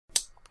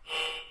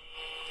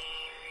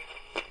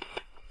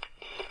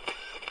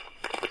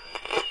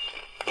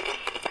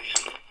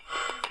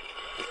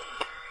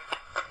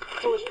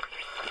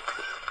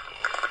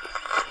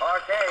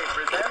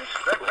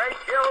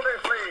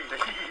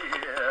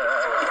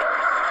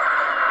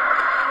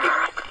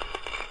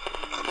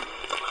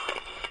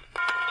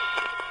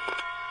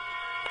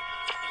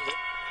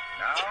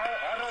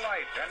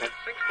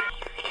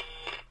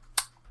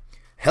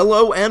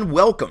Hello and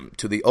welcome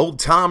to the Old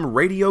Time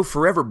Radio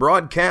Forever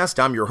broadcast.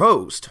 I'm your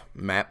host,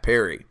 Matt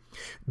Perry.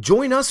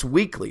 Join us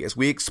weekly as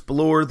we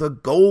explore the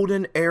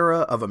golden era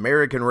of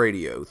American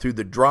radio through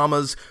the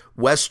dramas,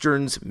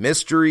 westerns,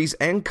 mysteries,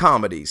 and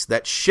comedies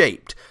that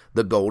shaped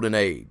the golden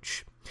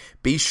age.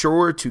 Be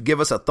sure to give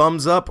us a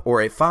thumbs up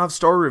or a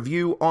 5-star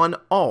review on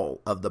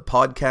all of the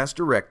podcast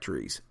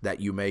directories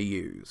that you may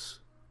use.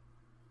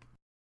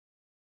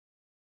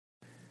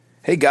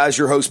 Hey guys,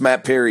 your host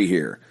Matt Perry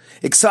here.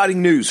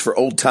 Exciting news for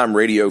Old Time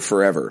Radio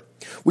Forever.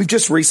 We've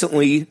just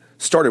recently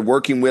started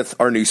working with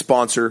our new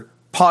sponsor,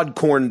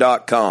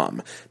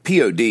 Podcorn.com,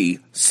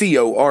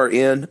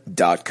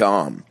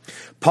 Podcorn.com.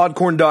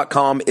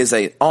 Podcorn.com is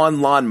an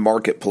online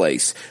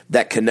marketplace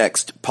that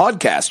connects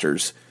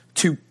podcasters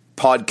to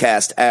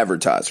podcast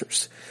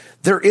advertisers.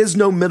 There is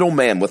no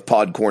middleman with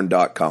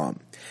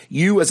Podcorn.com.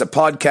 You as a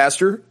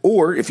podcaster,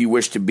 or if you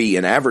wish to be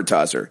an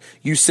advertiser,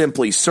 you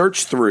simply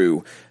search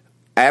through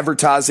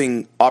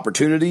advertising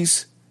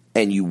opportunities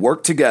and you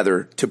work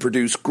together to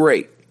produce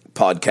great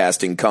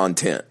podcasting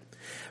content.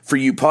 For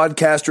you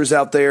podcasters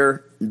out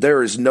there,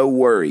 there is no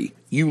worry.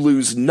 You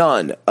lose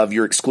none of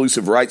your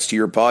exclusive rights to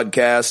your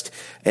podcast,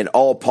 and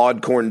all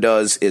Podcorn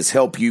does is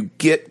help you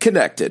get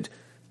connected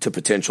to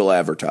potential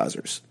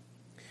advertisers.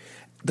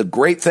 The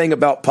great thing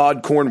about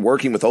Podcorn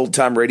working with Old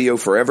Time Radio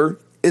Forever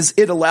is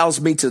it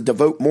allows me to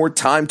devote more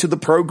time to the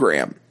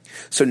program.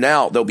 So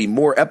now there'll be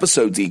more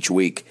episodes each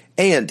week,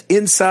 and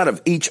inside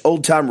of each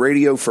Old Time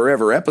Radio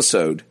Forever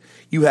episode,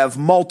 you have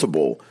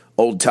multiple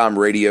Old Time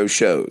Radio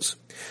shows.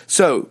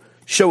 So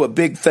show a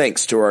big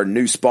thanks to our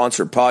new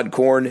sponsor,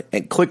 Podcorn,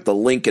 and click the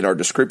link in our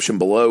description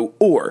below,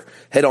 or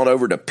head on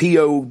over to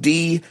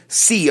podcorn.com.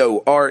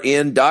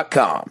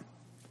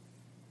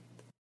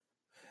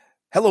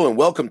 Hello and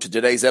welcome to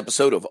today's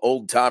episode of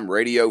Old Time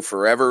Radio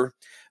Forever.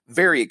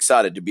 Very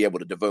excited to be able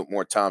to devote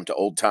more time to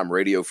Old Time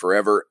Radio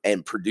Forever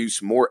and produce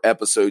more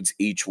episodes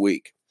each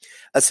week.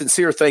 A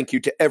sincere thank you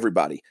to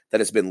everybody that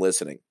has been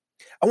listening.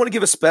 I want to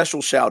give a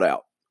special shout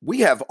out.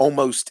 We have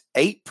almost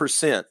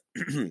 8%,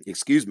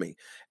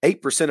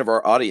 8% of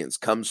our audience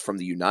comes from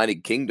the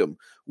United Kingdom,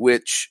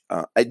 which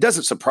it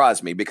doesn't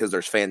surprise me because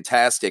there's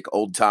fantastic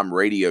old time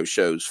radio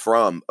shows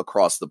from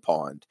across the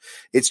pond.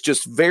 It's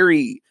just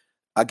very,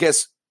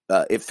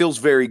 it feels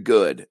very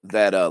good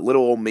that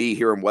little old me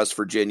here in West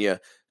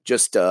Virginia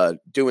just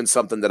doing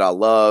something that I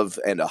love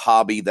and a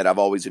hobby that I've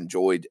always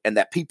enjoyed, and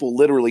that people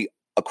literally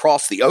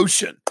across the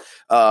ocean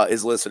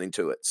is listening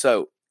to it.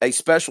 So a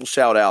special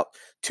shout out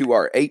to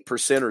our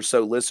 8% or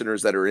so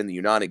listeners that are in the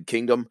United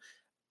Kingdom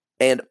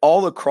and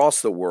all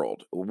across the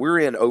world. We're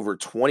in over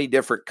 20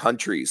 different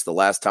countries the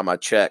last time I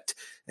checked,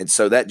 and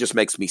so that just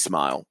makes me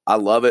smile. I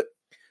love it.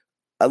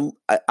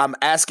 I'm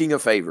asking a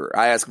favor.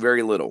 I ask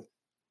very little.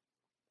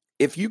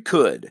 If you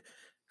could,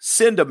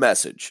 send a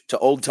message to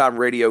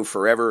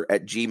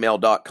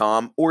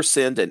oldtimeradioforever@gmail.com or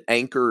send an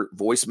Anchor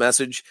voice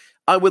message.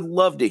 I would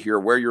love to hear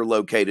where you're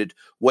located,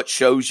 what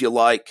shows you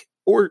like,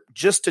 or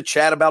just to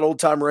chat about old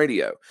time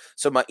radio.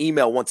 So my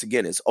email, once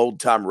again, is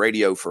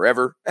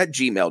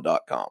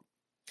oldtimeradioforever@gmail.com.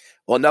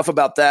 Well, enough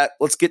about that.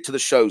 Let's get to the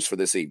shows for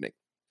this evening.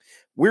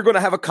 We're going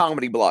to have a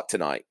comedy block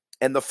tonight,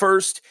 and the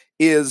first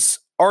is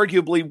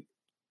arguably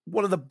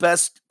one of the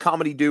best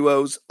comedy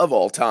duos of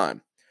all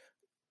time,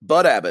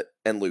 Bud Abbott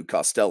and Lou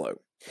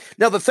Costello.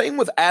 Now, the thing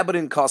with Abbott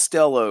and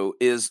Costello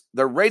is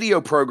their radio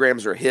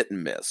programs are hit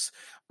and miss.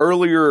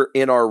 Earlier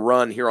in our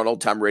run here on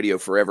Old Time Radio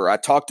Forever, I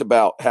talked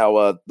about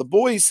how the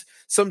boys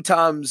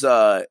sometimes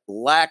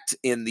lacked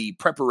in the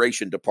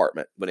preparation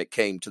department when it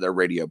came to their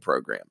radio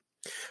program.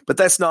 But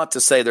that's not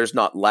to say there's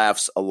not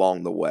laughs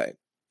along the way.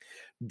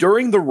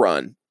 During the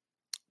run,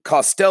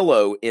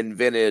 Costello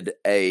invented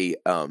a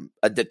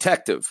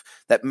detective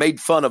that made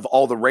fun of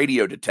all the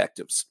radio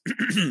detectives,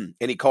 and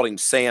he called him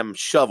Sam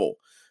Shovel,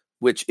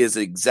 which is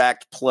an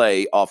exact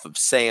play off of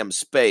Sam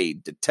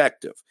Spade,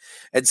 detective.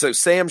 And so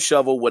Sam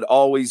Shovel would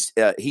always,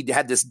 he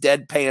had this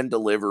deadpan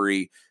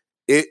delivery.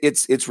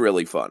 It's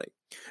really funny.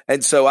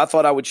 And so I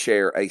thought I would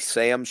share a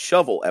Sam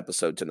Shovel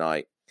episode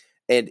tonight,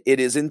 and it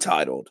is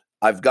entitled,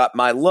 I've Got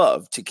My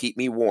Love to Keep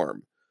Me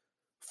Warm.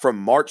 From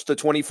March the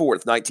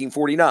 24th,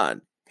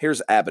 1949,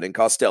 here's Abbott and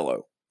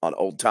Costello on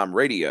Old Time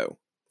Radio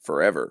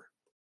Forever.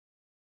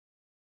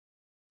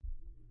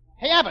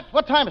 Hey, Abbott,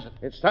 what time is it?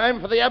 It's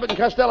time for the Abbott and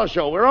Costello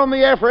Show. We're on the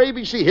air for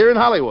ABC here in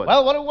Hollywood.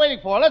 Well, what are we waiting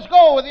for? Let's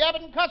go with the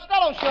Abbott and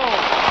Costello Show.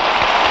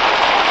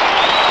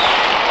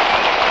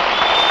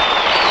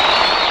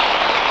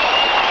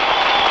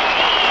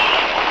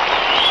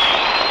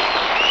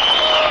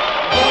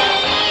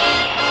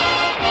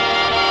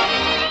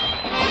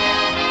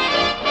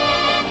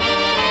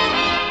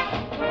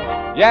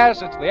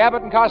 Yes, it's the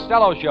Abbott and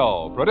Costello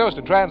Show, produced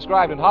and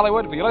transcribed in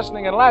Hollywood for your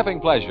listening and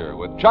laughing pleasure,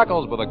 with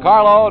chuckles with a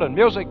carload and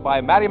music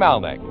by Matty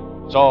Malnick.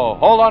 So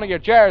hold on to your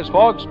chairs,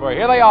 folks, for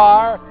here they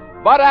are,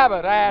 Bud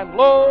Abbott and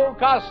Lou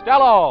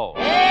Costello.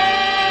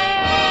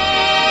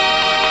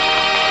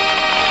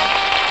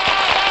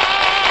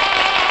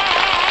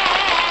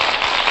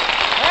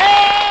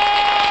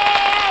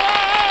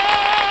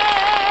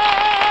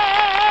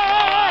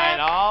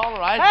 All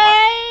right.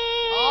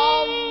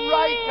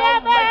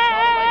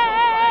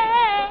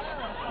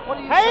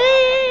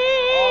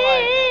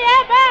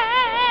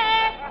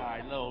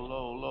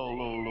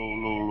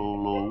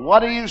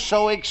 What are you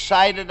so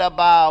excited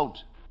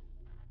about?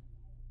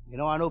 You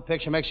know our new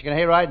picture, Mexican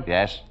Hayride?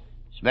 Yes.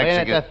 It's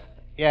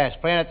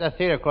playing at the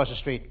theater across the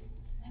street.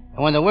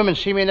 And when the women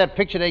see me in that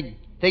picture,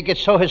 they get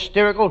so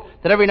hysterical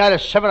that every night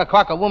at 7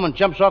 o'clock a woman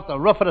jumps off the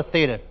roof of the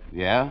theater.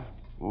 Yeah?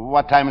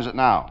 What time is it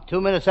now?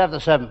 2 minutes after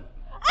 7.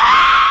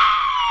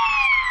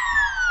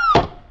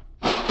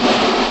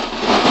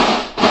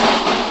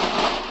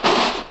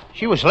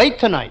 She was late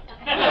tonight.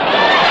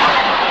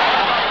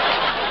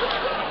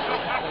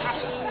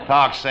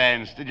 Talk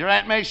sense. Did your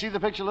Aunt May see the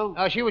picture, Lou?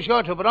 No, she was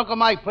going to, but Uncle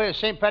Mike played a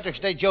St. Patrick's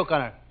Day joke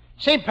on her.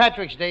 St.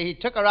 Patrick's Day, he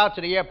took her out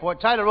to the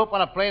airport, tied her rope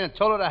on a plane, and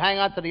told her to hang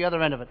on to the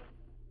other end of it.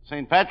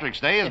 St. Patrick's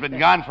Day has been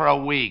gone for a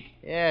week.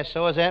 Yeah,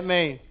 so has Aunt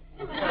May.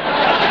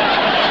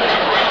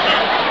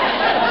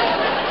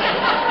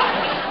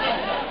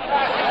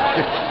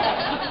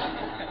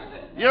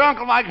 Your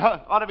Uncle Mike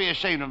ought to be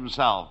ashamed of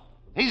himself.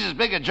 He's as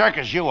big a jerk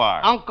as you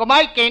are. Uncle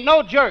Mike ain't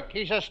no jerk.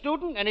 He's a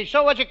student, and he's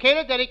so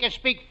educated that he can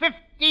speak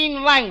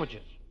 15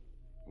 languages.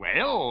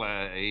 Well,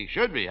 he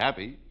should be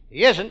happy.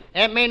 He isn't.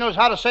 Aunt May knows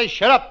how to say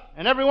shut up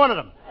in every one of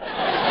them.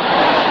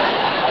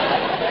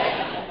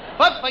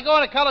 But by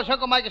going to college,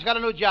 Uncle Mike has got a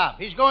new job.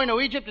 He's going to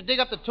Egypt to dig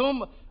up the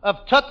tomb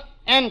of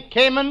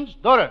Tutankhamun's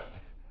daughter.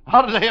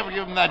 How did they ever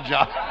give him that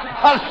job?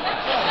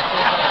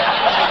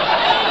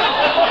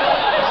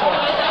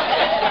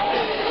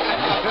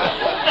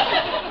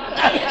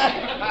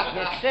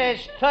 It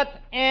says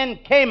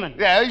Tutankhamun.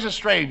 Yeah, he's a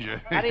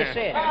stranger. How do you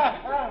say it?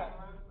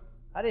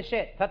 How do you say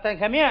it?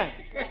 Tutankhamun.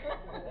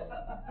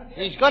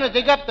 He's going to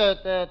dig up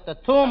the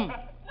tomb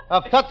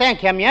of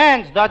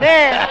Tutankhamun's daughter.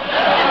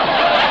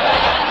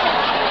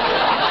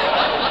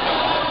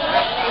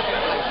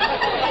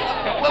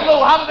 Well,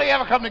 Lou, how did they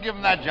ever come to give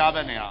him that job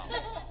anyhow?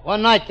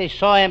 One night they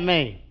saw Aunt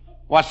May.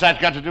 What's that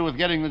got to do with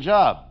getting the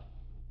job?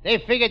 They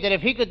figured that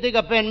if he could dig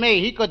up Aunt May,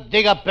 he could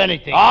dig up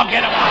anything. Oh,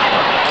 get him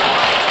out.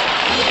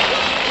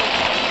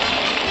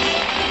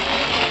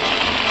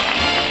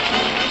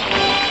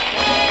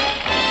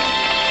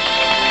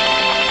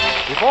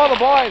 Before the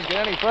boys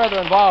get any further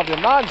involved in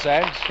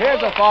nonsense,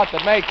 here's a thought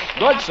that makes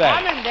good sense.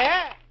 Come in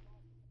there.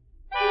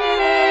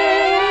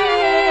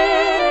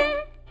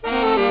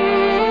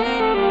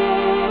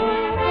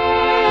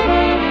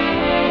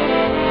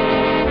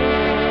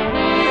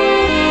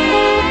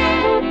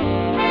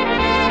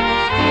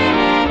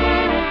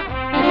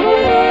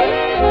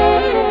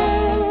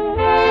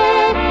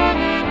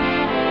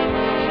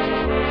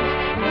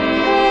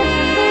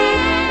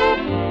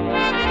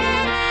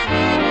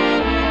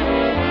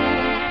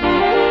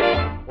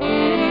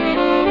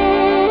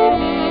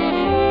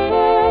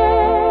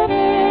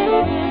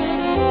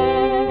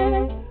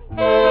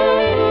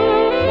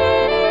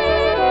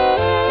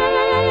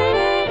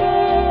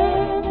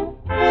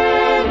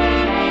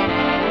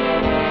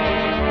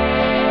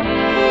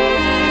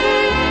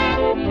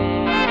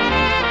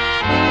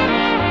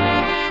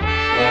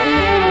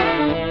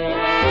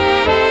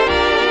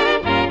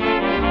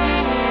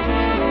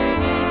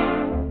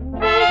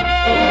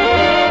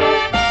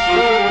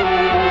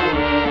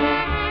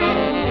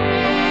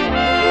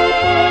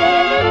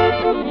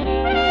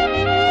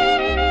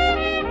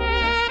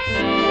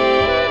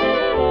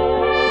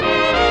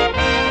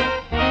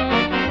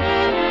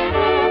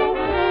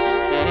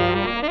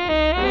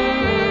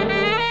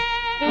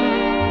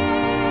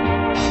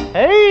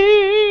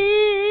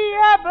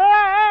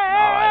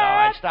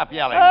 Stop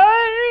yelling.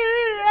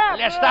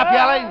 Let's stop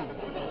yelling.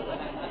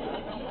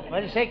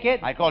 What did you say, kid?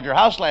 I called your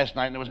house last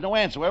night and there was no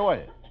answer. Where were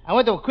you? I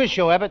went to a quiz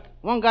show, Abbott.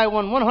 One guy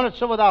won $100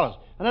 silver dollars.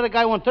 Another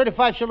guy won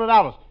 $35 silver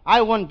dollars.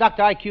 I won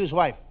Dr. IQ's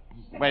wife.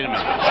 Wait a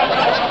minute.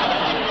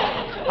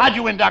 How'd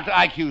you win Dr.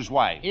 IQ's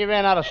wife? He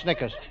ran out of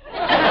Snickers.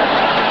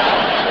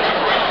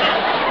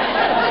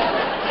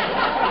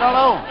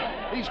 No.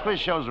 These quiz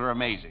shows are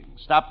amazing.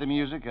 Stop the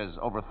Music has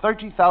over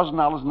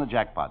 $30,000 in the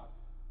jackpot.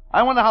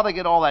 I wonder how they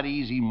get all that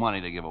easy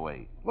money to give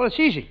away. Well, it's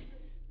easy.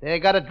 They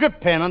got a drip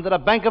pen under the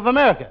Bank of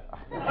America.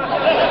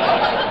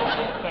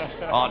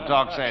 Oh,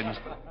 talk sense.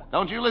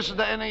 Don't you listen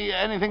to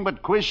anything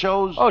but quiz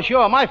shows? Oh,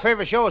 sure. My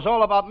favorite show is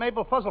all about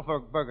Mabel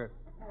Fuzzleburger.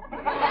 Who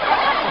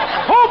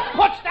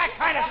puts that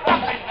kind of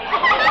stuff in?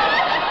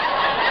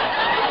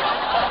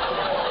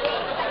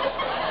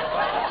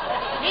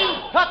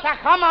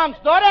 Tutankhamun's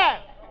daughter.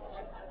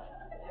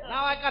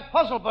 Now I got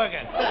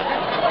Puzzleburger.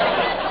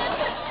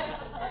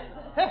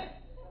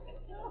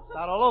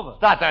 Start all over.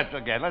 Start that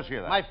again. Let's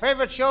hear that. My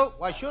favorite show...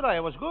 Why should I?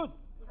 It was good.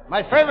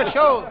 My favorite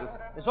show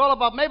is all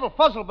about Mabel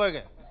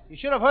Fuzzleburger. You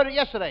should have heard it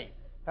yesterday.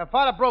 Her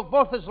father broke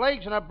both his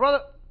legs, and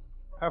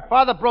her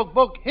father broke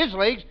both his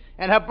legs,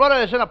 and her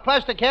brother is in a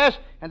plastic cast,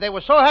 and they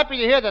were so happy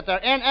to hear that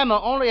their Aunt Emma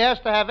only has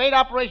to have 8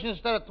 operations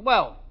instead of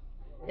 12.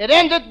 It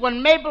ended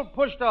when Mabel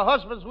pushed her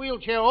husband's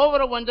wheelchair over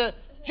the window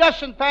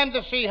just in time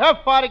to see her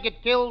father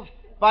get killed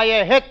by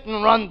a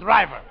hit-and-run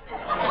driver.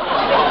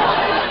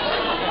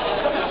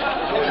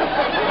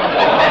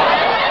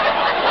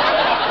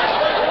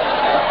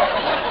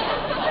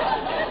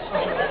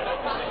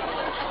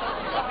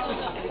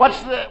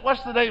 What's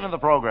the name of the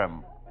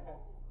program?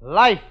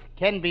 Life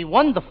can be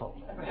wonderful.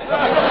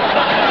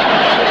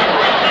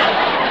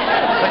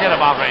 Forget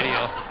about radio.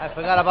 I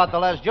forgot about the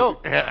last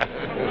joke. Yeah.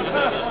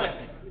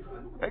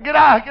 Get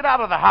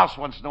out of the house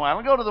once in a while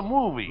and go to the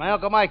movie. My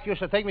Uncle Mike used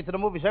to take me to the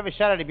movies every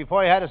Saturday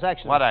before he had his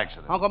accident. What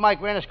accident? Uncle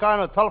Mike ran his car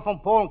into a telephone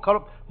pole and cut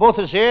up both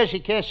his ears. He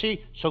can't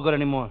see so good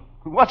anymore.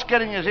 What's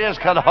getting his ears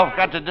cut off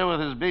got to do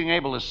with his being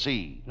able to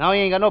see? Now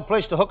he ain't got no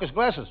place to hook his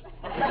glasses.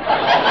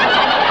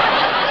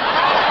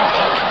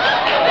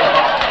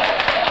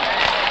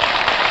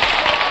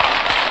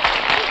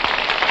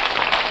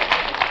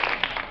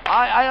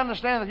 I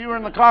understand that you were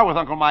in the car with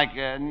Uncle Mike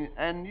and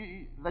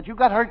that you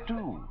got hurt,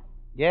 too.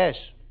 Yes.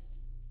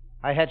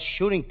 I had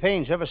shooting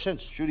pains ever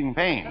since. Shooting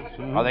pains?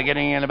 Mm-hmm. Are they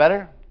getting any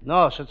better?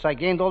 No, since I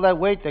gained all that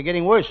weight, they're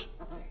getting worse.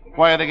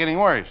 Why are they getting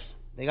worse?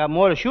 They got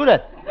more to shoot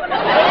at.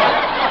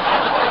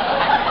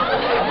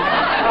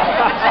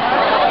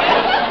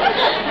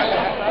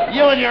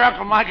 You and your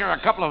Uncle Mike are a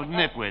couple of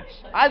nitwits.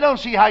 I don't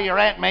see how your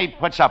Aunt May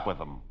puts up with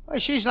them. Well,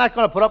 she's not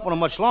going to put up with him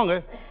much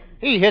longer.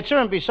 He hits her,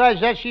 and besides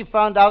that, she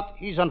found out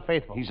he's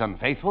unfaithful. He's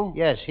unfaithful?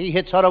 Yes, he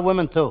hits other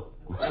women, too.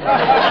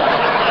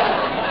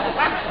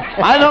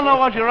 I don't know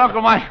what your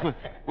Uncle Mike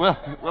will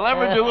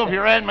ever do if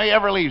your Aunt May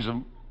ever leaves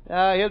him.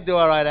 He'll do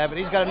all right, Abbott.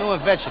 He's got a new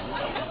invention.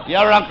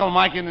 Your Uncle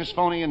Mike and his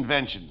phony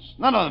inventions.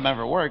 None of them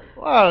ever work.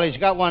 Well, he's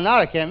got one now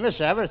I can't miss,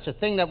 Abbott. It's a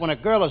thing that when a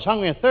girl is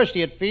hungry and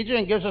thirsty, it feeds her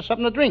and gives her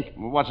something to drink.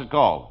 What's it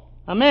called?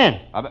 A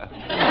man.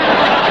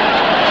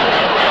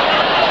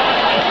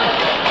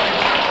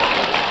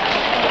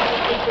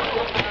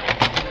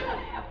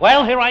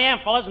 Well, here I am,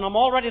 fellas, and I'm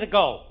all ready to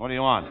go. What do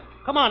you want?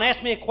 Come on,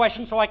 ask me a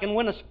question so I can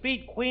win a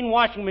Speed Queen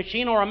washing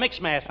machine or a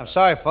Mixmaster. I'm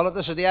sorry, fella.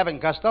 This is the Abbott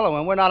and Costello,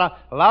 and we're not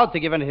allowed to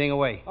give anything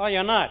away. Oh,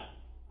 you're not?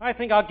 I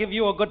think I'll give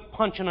you a good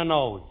punch in the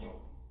nose.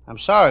 I'm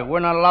sorry.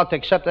 We're not allowed to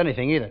accept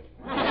anything either.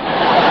 You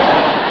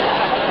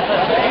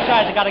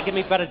guys have got to give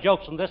me better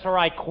jokes than this or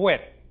I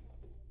quit.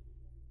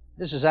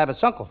 This is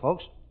Abbott's uncle,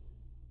 folks.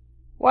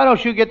 Why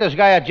don't you get this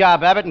guy a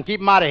job, Abbott, and keep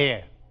him out of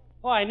here?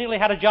 Oh, I nearly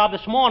had a job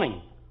this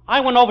morning. I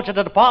went over to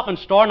the department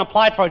store and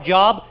applied for a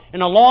job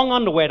in the long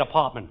underwear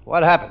department.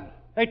 What happened?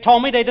 They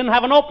told me they didn't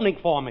have an opening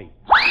for me.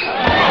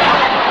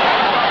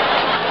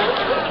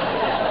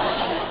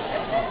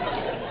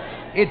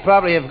 He'd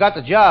probably have got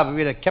the job if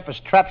he'd have kept his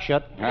trap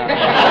shut.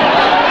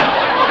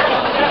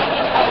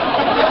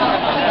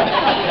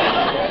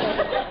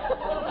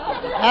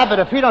 Abbott,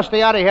 if he don't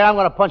stay out of here, I'm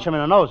going to punch him in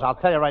the nose. I'll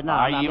tell you right now.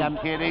 Are you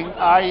kidding?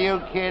 Are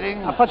you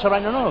kidding? I'll punch him right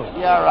in the nose.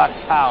 You're a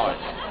coward.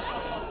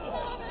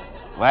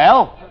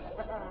 Well,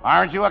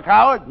 aren't you a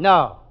coward?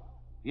 No.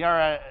 You're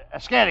a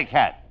scaredy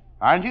cat,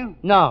 aren't you?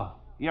 No.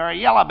 You're a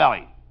yellow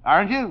belly,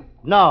 aren't you?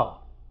 No.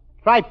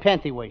 Try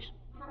panty waist.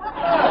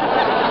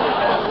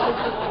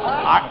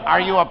 Are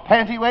you a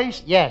panty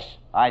waist? Yes.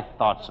 I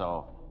thought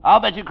so.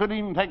 I'll bet you couldn't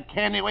even take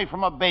candy away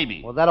from a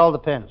baby. Well, that all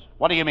depends.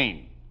 What do you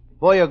mean?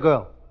 Boy or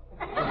girl?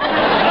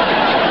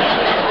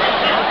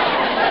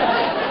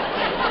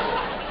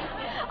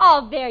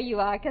 Oh, there you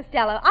are,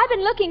 Costello. I've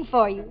been looking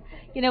for you.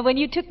 You know, when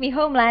you took me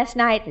home last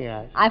night,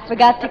 Yes. I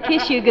forgot to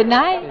kiss you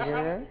goodnight.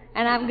 Yes.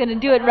 And I'm going to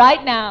do it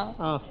right now.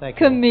 Oh, thank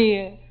Come you.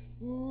 here.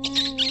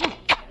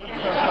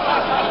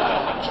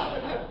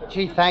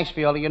 Gee, thanks,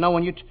 Viola. You know,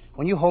 when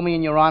you hold me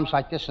in your arms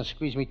like this and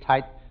squeeze me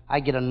tight, I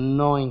get an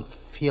annoying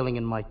feeling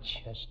in my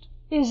chest.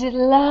 Is it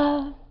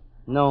love?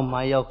 No,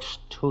 my elk's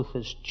tooth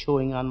is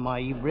chewing on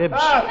my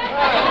ribs.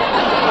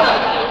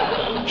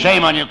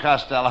 Shame on you,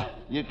 Costello.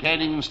 You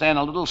can't even stand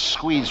a little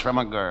squeeze from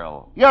a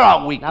girl. You're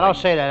a weakling. Now, don't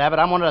say that, Abbott.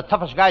 I'm one of the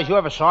toughest guys you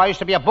ever saw. I used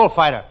to be a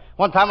bullfighter.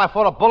 One time I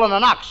fought a bull and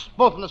an ox,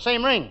 both in the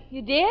same ring.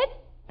 You did?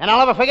 And I'll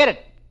never forget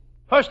it.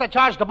 First I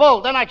charged the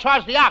bull, then I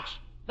charged the ox.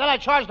 Then I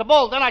charged the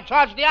bull, then I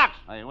charged the ox.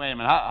 Hey, wait a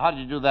minute. How did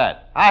you do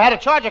that? I had a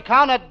charge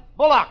account at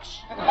Bullocks.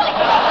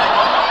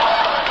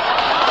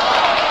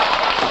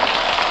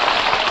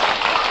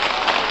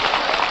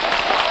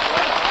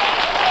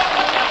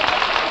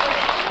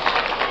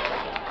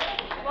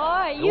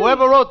 Boy,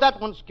 Whoever wrote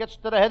that one gets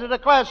to the head of the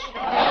class.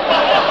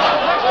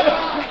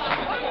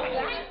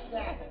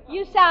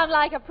 You sound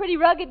like a pretty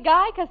rugged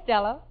guy,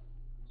 Costello.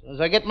 As soon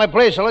as I get my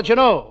place, I'll let you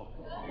know.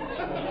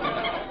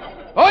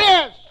 Oh,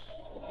 yes!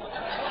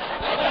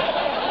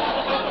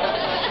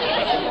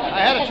 I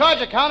had a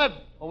charge account at...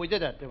 Oh, we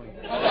did that, didn't we?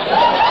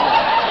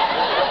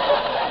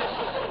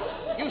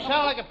 You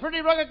sound like a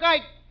pretty rugged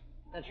guy.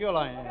 That's your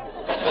line.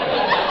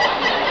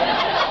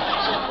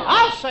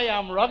 I'll say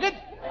I'm rugged.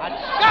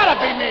 It's gotta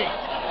be me.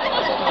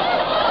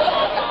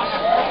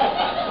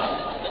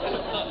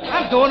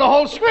 I'm doing the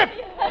whole script.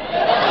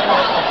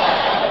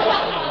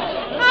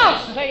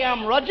 I'll say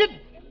I'm rugged.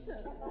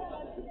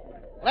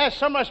 Last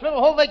summer I spent a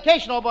whole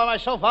vacation all by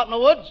myself out in the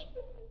woods.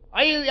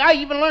 I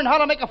even learned how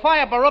to make a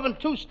fire by rubbing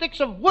two sticks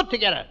of wood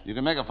together. You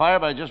can make a fire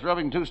by just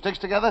rubbing two sticks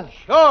together?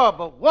 Sure,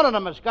 but one of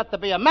them has got to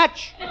be a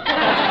match.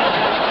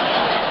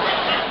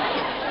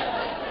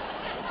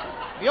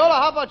 Viola,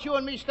 how about you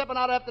and me stepping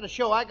out after the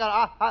show? I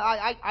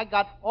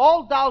got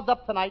all dolled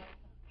up tonight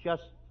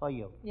just for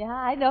you. Yeah,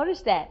 I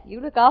noticed that.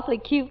 You look awfully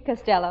cute,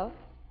 Costello.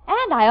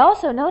 And I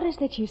also noticed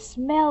that you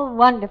smell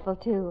wonderful,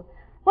 too.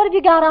 What have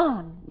you got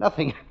on?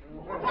 Nothing.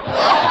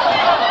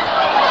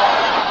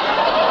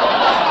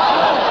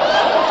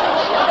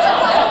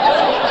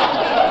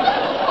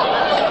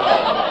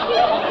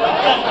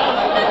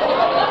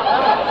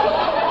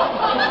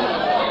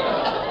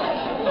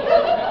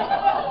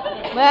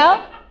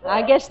 Well,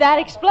 I guess that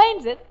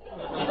explains it.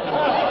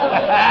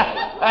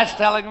 That's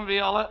telling him,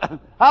 Viola.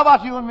 How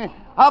about you and me?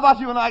 How about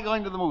you and I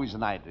going to the movies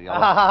tonight,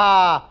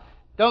 Viola?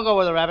 Don't go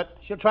with her, Abbott.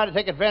 She'll try to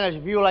take advantage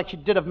of you like she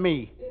did of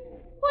me.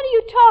 What are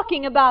you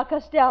talking about,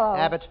 Costello?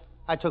 Abbott,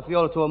 I took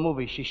Viola to a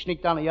movie. She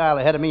sneaked down the aisle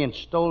ahead of me and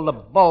stole the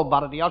bulb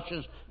out of the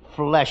usher's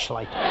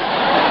flashlight.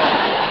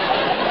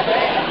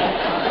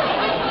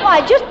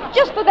 Why,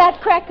 just for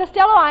that crack,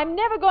 Costello, I'm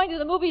never going to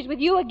the movies with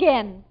you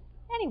again.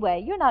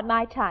 Anyway, you're not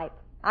my type.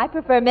 I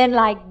prefer men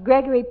like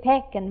Gregory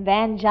Peck and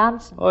Van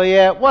Johnson. Oh,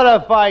 yeah? What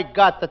have I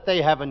got that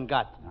they haven't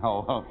got?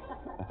 Oh.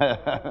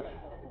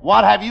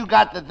 What have you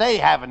got that they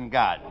haven't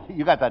got?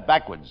 You got that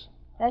backwards.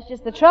 That's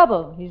just the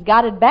trouble. He's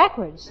got it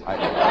backwards.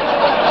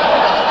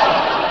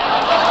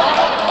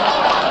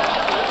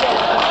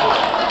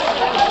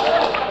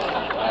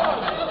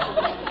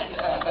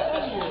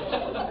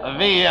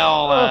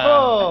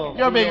 Viola,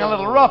 you're being a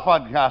little rough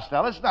on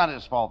Costello. It's not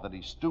his fault that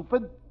he's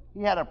stupid.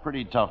 He had a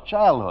pretty tough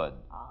childhood.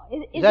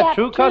 Is that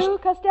true, Costello?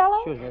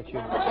 Sure, that's true.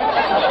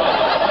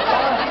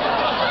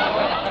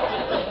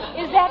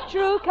 Is that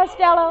true,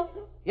 Costello?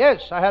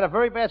 Yes, I had a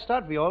very bad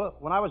start, Viola.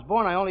 When I was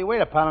born, I only weighed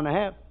 1.5 pounds.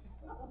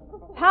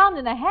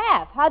 £1.5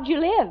 pounds? How'd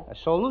you live? I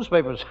sold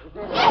newspapers.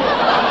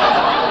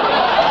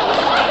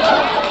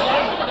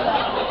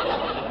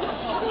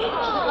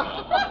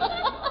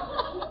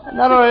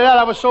 Not only that,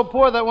 I was so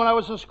poor that when I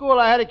was in school,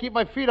 I had to keep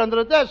my feet under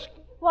the desk.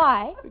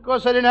 Why?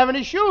 Because I didn't have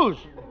any shoes.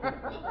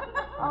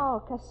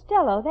 Oh,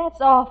 Costello, that's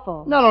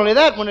awful. Not only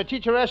that, when the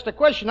teacher asked a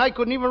question, I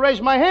couldn't even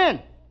raise my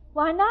hand.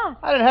 Why not?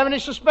 I didn't have any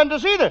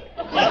suspenders either.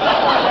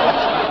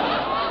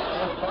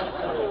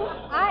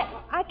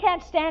 I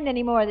can't stand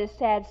any more of this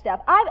sad stuff.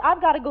 I've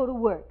got to go to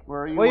work.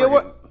 Where are you Where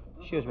working?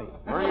 Excuse me.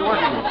 Where are you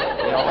working,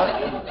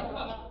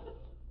 Viola?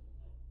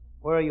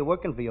 Where are you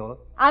working, Viola?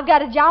 I've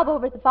got a job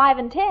over at the 5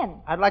 and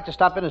 10. I'd like to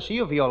stop in and see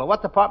you, Viola.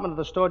 What department of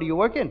the store do you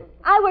work in?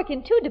 I work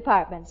in 2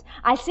 departments.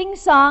 I sing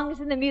songs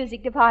in the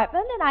music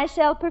department, and I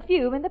sell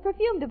perfume in the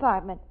perfume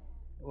department.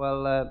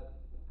 Well,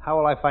 how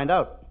will I find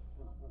out?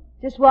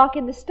 Just walk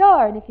in the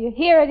store, and if you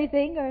hear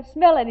anything or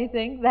smell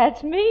anything,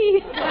 that's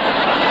me. So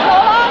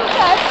long,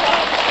 Costello.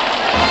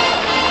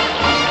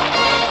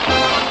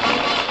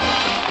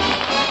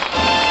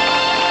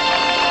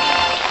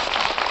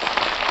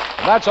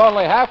 And that's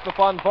only half the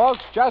fun,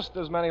 folks. Just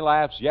as many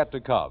laughs yet to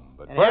come.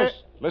 But And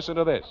first, listen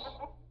to this.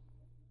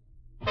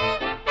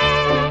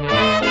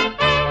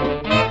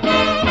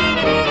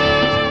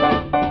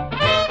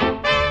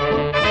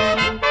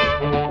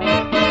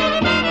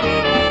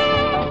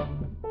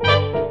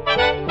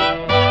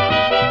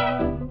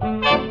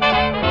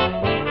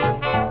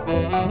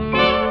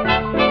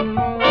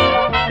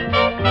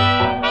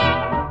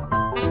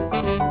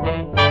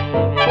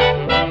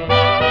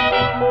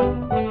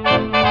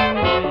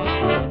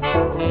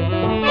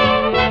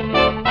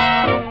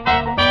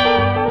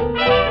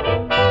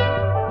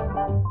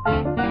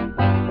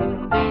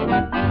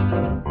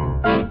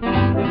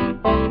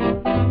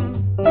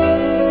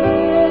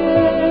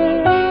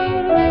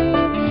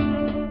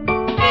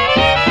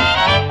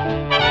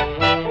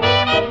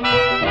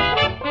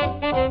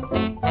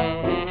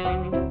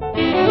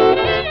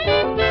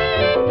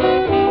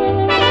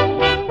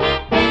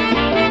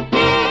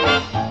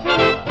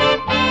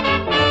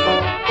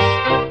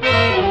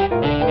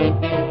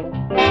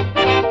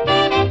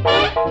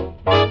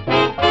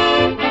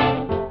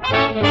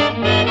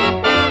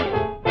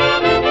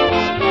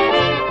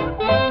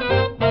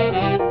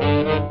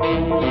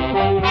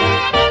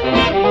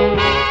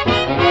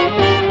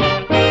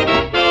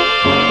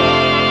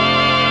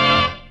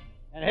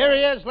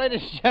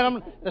 Ladies and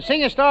gentlemen, the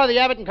singing star of the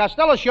Abbott and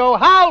Costello Show,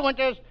 Hal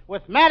Winters,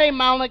 with Matty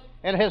Malnick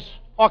and his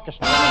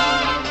orchestra.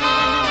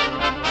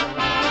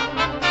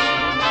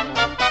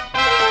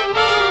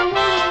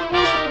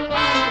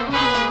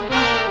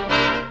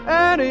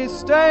 Any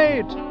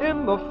state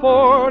in the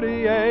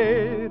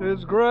 48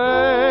 is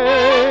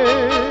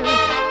great.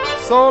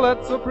 So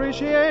let's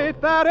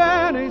appreciate that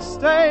any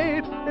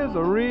state is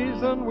a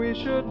reason we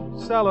should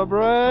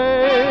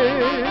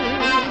celebrate.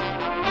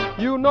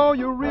 You know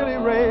you really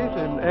rate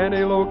in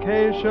any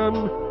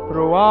location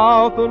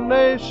throughout the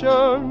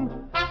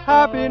nation.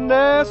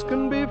 Happiness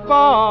can be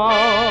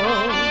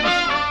found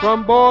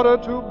from border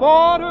to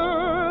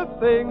border.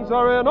 Things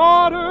are in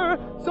order,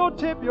 so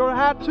tip your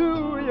hat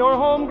to your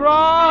home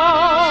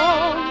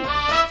ground.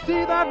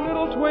 See that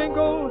little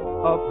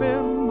twinkle up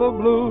in the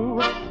blue.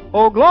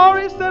 Oh,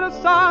 glory set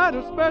aside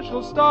a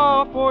special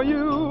star for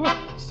you.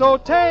 So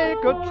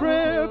take a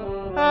trip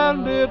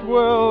and it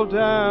will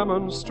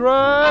demonstrate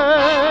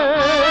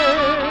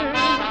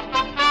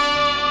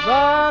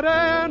that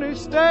any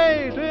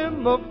state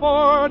in the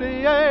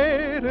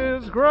 48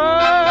 is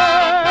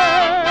great.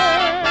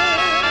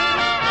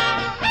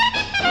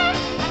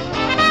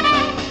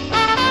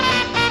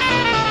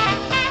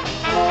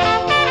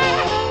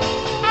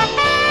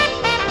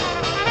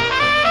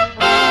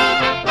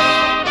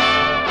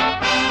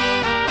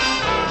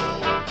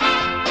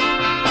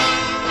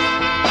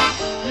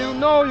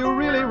 You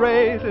really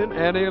rate in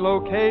any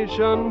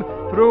location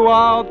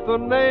throughout the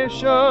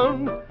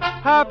nation.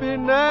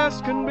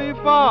 happiness can be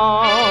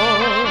found.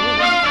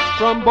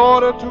 From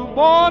border to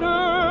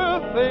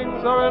border,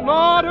 things are in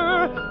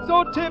order,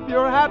 so tip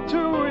your hat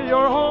to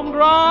your home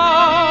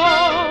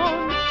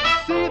ground.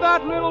 See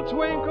that little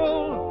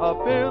twinkle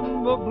up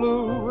in the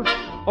blue.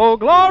 Oh,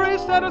 glory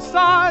set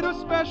aside a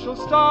special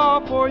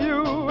star for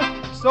you.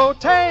 So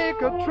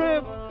take a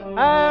trip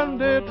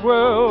and it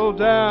will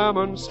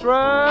demonstrate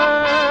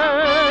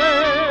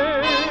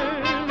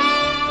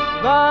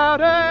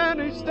that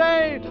any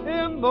state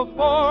in the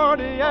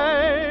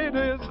 48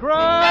 is great.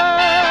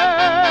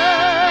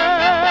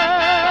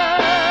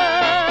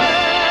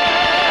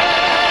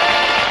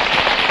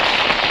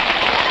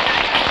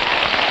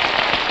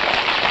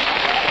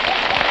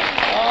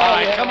 All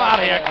right, come out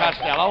here,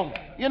 Costello.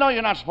 You know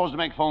you're not supposed to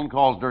make phone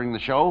calls during the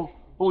show.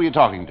 Who are you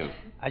talking to?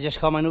 I just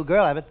called my new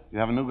girl, Abbott. You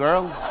have a new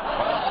girl?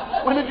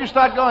 When did you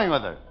start going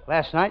with her?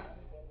 Last night,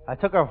 I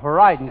took her for a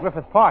ride in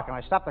Griffith Park, and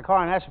I stopped the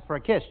car and asked her for a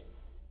kiss.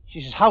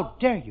 She says, "How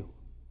dare you?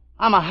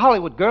 I'm a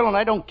Hollywood girl, and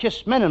I don't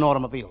kiss men in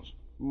automobiles."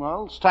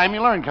 Well, it's time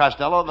you learned,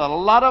 Costello, that a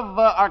lot of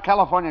our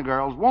California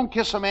girls won't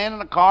kiss a man in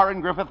a car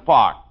in Griffith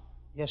Park.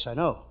 Yes, I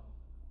know.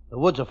 The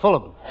woods are full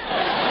of them.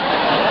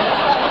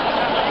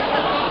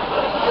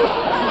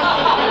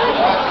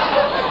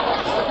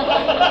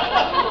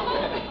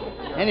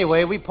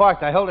 Anyway, we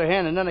parked. I held her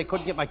hand, and then I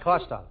couldn't get my car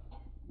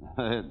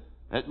started.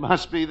 It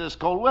must be this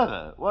cold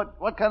weather.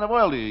 What kind of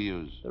oil do you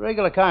use? The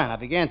regular kind. I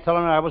began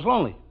telling her I was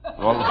lonely.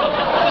 Well,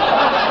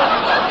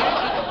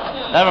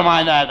 never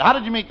mind that. How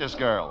did you meet this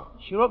girl?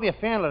 She wrote me a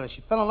fan letter.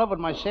 She fell in love with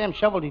my Sam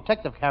Shovel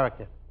detective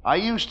character. Are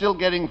you still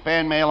getting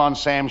fan mail on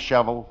Sam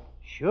Shovel?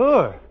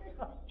 Sure.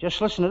 Just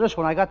listen to this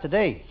one I got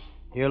today.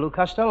 Dear Lou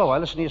Costello, I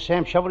listen to your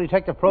Sam Shovel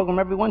detective program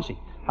every Wednesday.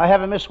 I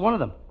haven't missed one of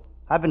them.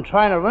 I've been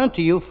trying to run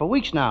into you for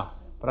weeks now,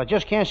 but I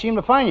just can't seem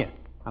to find you.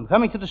 I'm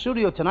coming to the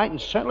studio tonight and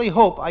certainly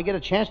hope I get a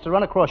chance to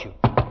run across you.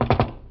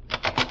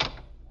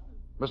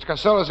 Mr.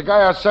 Costello, there's a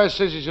guy outside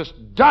says he's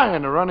just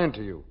dying to run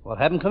into you. Well,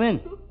 have him come in.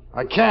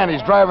 I can't.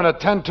 He's driving a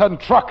 10-ton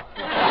truck.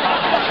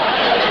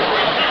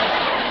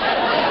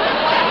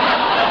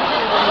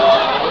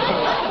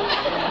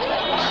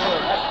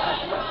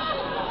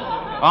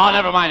 Oh,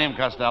 never mind him,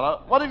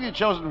 Costello. What have you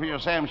chosen for your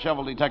Sam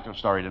Shovel detective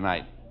story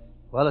tonight?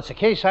 Well, it's a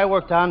case I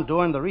worked on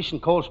during the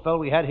recent cold spell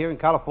we had here in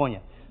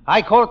California.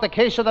 I call it the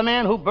case of the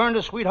man who burned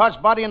his sweetheart's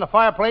body in the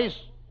fireplace,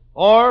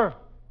 or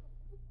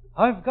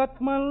I've got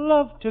my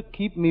love to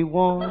keep me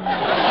warm.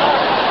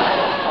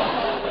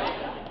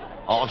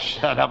 Oh,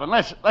 shut up, and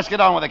let's get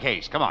on with the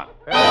case. Come on.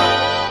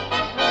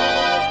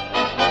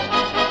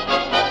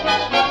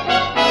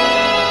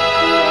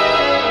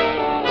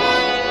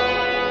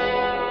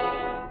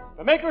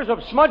 The makers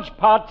of Smudge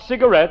Pot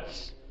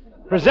cigarettes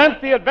present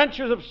the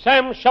adventures of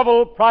Sam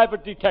Shovel,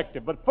 private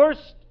detective. But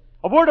first,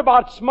 a word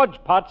about Smudge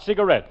Pot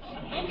cigarettes.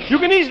 You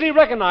can easily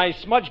recognize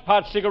Smudge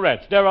Pot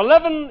cigarettes. They're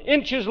 11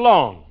 inches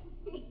long.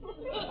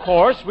 Of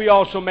course, we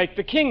also make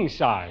the king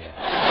size.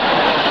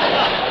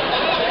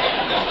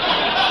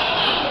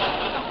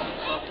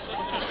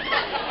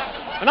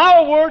 And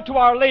now a word to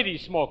our lady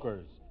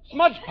smokers.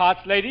 Smudge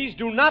Pots, ladies,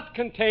 do not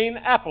contain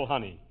apple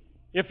honey.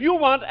 If you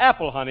want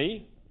apple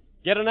honey,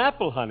 get an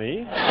apple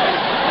honey.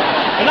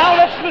 And now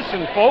let's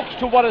listen, folks,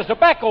 to what a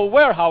tobacco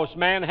warehouse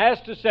man has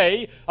to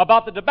say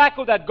about the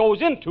tobacco that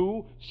goes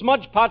into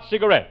Smudge Pot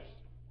cigarettes.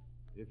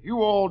 If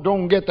you all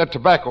don't get that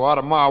tobacco out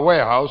of my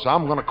warehouse,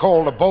 I'm going to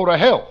call the Board of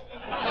Health.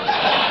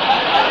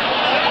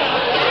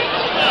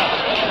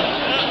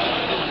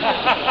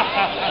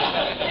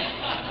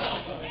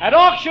 At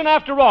auction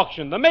after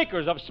auction, the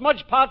makers of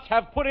Smudge Pots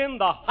have put in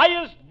the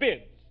highest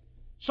bids.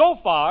 So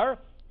far,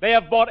 they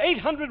have bought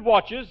 800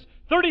 watches,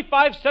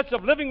 35 sets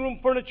of living room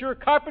furniture,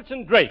 carpets,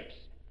 and drapes.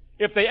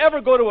 If they ever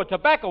go to a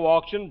tobacco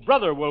auction,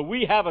 brother, will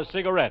we have a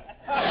cigarette.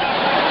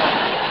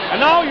 And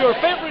now your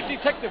favorite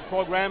detective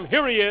program.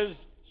 Here he is,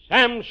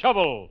 Sam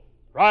Shovel,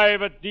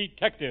 private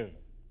detective.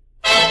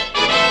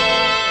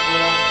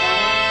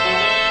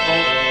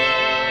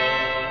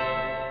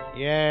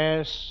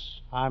 Yes,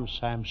 I'm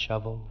Sam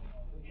Shovel.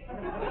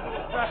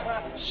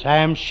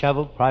 Sam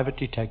Shovel, private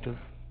detective.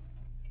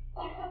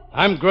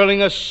 I'm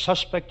grilling a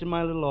suspect in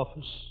my little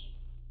office.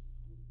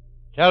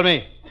 Tell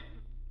me,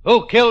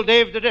 who killed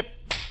Dave the Dip?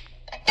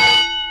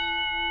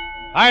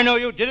 I know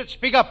you did it.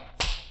 Speak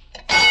up.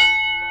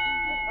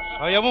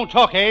 So you won't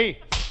talk, eh?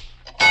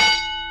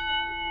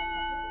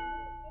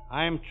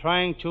 I'm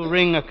trying to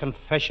wring a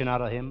confession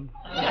out of him.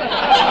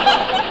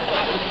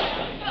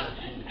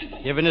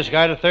 Giving this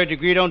guy the third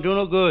degree don't do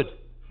no good.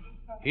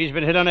 He's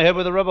been hit on the head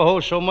with a rubber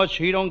hose so much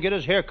he don't get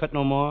his hair cut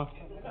no more.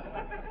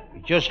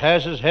 He just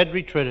has his head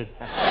retreaded.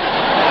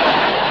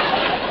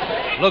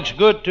 Looks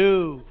good,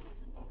 too.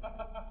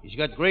 He's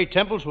got gray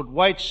temples with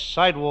white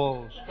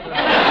sidewalls.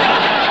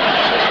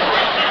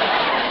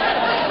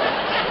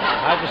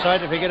 I've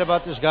decided to forget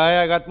about this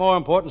guy. I got more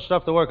important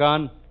stuff to work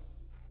on.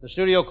 The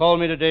studio called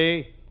me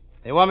today.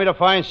 They want me to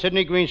find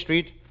Sidney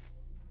Greenstreet.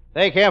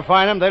 They can't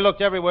find him. They looked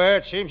everywhere.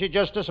 It seems he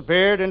just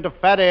disappeared into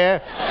fat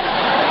air.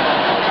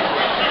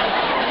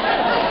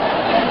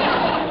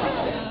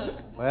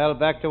 Well,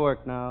 back to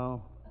work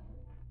now.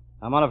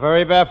 I'm on a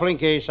very baffling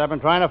case. I've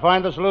been trying to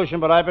find the solution,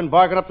 but I've been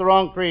barking up the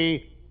wrong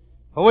tree.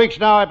 For weeks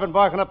now, I've been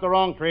barking up the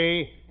wrong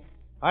tree.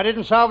 I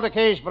didn't solve the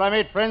case, but I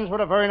made friends with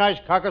a very nice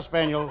cocker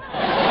spaniel.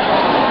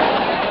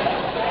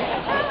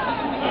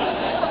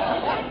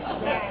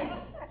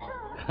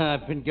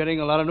 I've been getting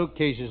a lot of new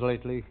cases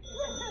lately.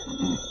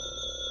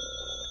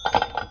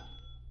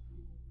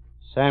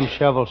 Sam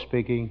Shovel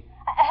speaking.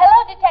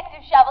 Hello,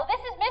 Detective Shovel. This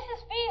is Mrs.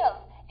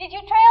 Fields. Did you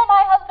trail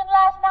my husband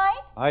last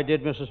night? I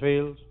did, Mrs.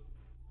 Fields.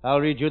 I'll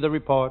read you the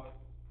report.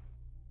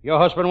 Your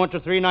husband went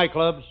to 3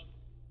 nightclubs,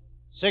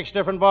 6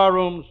 different bar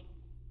rooms,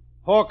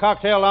 4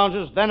 cocktail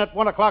lounges. Then at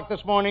 1 o'clock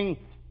this morning,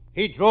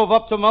 he drove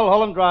up to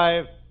Mulholland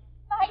Drive.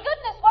 My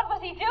goodness, what was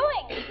he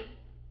doing?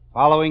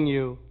 Following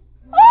you.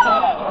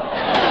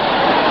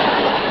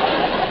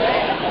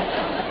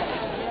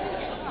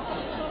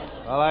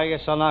 Well, I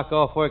guess I'll knock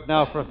off work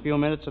now for a few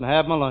minutes and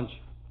have my lunch.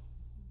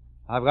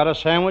 I've got a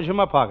sandwich in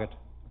my pocket.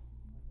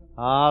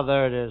 Ah,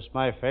 there it is,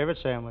 my favorite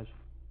sandwich.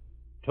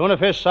 Tuna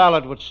fish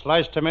salad with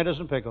sliced tomatoes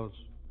and pickles.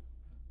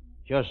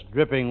 Just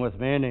dripping with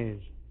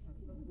mayonnaise.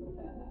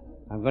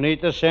 I'm going to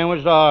eat this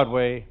sandwich the hard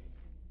way.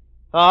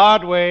 The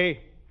hard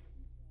way.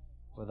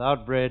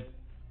 Without bread.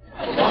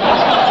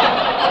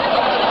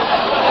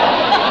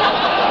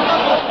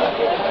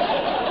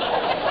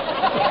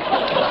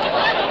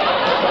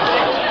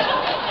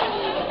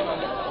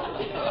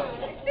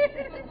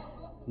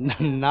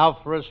 Now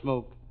for a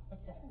smoke.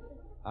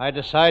 I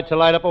decide to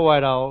light up a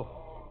white owl.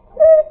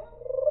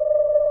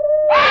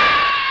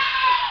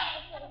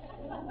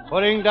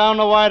 Putting down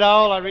the white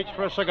owl, I reach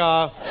for a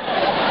cigar.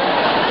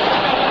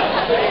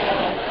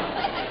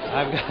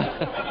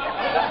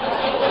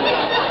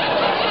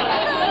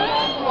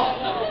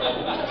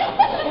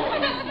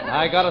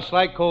 I got a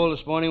slight cold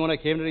this morning. When I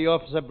came to the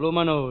office, I blew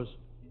my nose.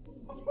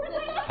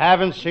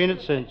 Haven't seen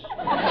it since.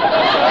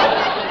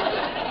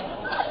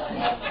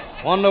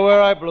 Wonder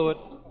where I blew it.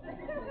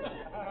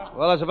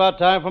 Well, it's about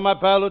time for my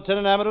pal,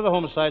 Lieutenant Abbott of the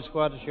Homicide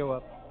Squad, to show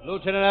up.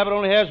 Lieutenant Abbott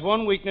only has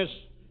one weakness.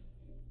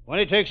 When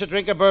he takes a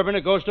drink of bourbon,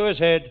 it goes to his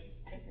head.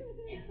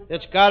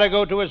 It's got to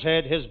go to his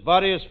head. His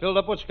body is filled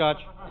up with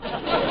scotch.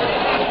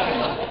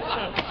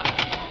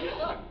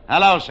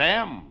 Hello,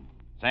 Sam.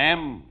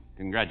 Sam,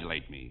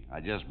 congratulate me. I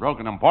just broke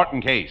an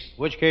important case.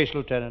 Which case,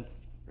 Lieutenant?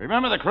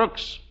 Remember the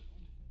crooks?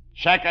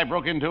 Shack I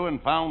broke into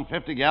and found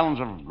 50 gallons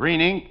of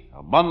green ink,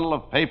 a bundle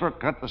of paper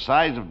cut the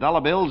size of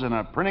dollar bills in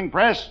a printing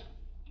press?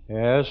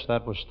 Yes,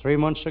 that was 3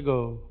 months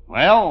ago.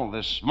 Well,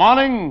 this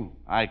morning,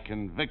 I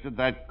convicted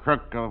that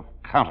crook of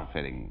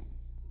counterfeiting.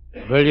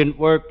 Brilliant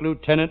work,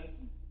 Lieutenant.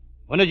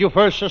 When did you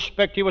first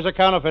suspect he was a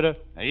counterfeiter?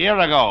 A year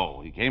ago.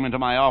 He came into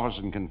my office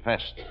and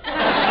confessed.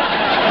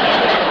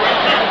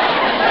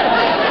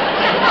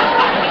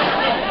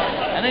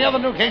 Any other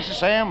new cases,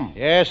 Sam?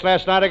 Yes,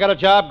 last night I got a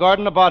job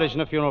guarding the bodies in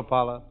the funeral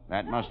parlor.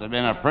 That must have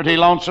been a pretty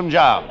lonesome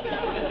job.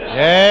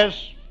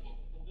 Yes.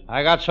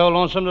 I got so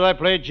lonesome that I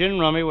played gin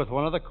rummy with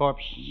one of the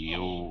corpses.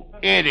 You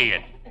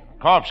idiot.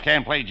 Corpse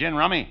can't play gin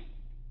rummy.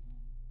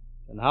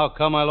 Then how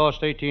come I lost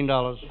 $18?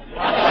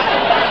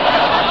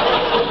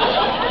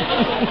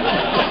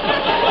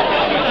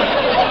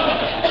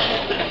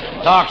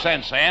 Talk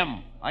sense,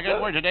 Sam. I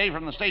got word today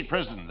from the state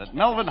prison that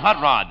Melvin Hot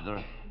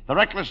Rod, the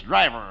reckless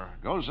driver,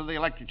 goes to the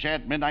electric chair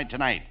at midnight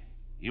tonight.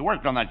 You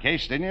worked on that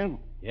case, didn't you?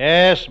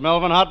 Yes,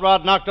 Melvin Hot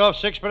Rod knocked off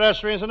 6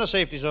 pedestrians in the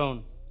safety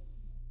zone.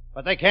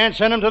 But they can't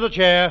send him to the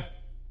chair.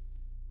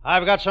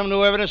 I've got some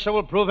new evidence that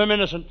will prove him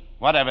innocent.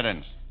 What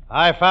evidence?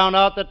 I found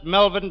out that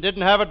Melvin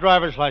didn't have a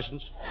driver's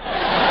license.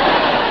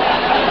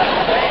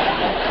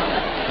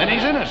 Then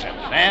he's innocent,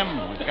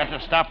 Sam. We've got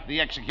to stop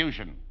the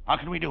execution. How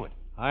can we do it?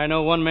 I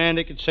know one man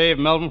that could save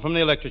Melvin from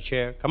the electric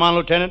chair. Come on,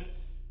 Lieutenant.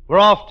 We're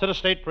off to the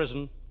state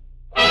prison.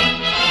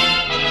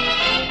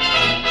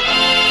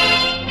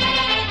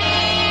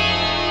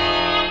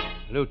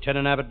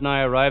 Lieutenant Abbott and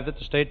I arrived at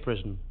the state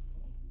prison.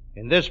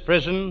 In this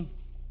prison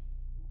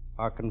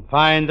are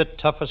confined the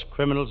toughest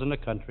criminals in the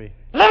country.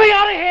 Let me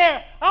out of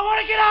here! I want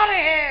to get out of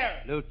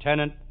here!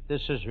 Lieutenant,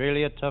 this is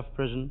really a tough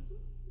prison.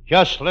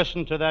 Just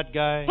listen to that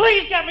guy.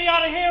 Please get me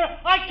out of here!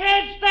 I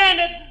can't stand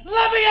it!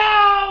 Let me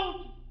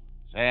out!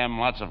 Sam,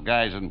 lots of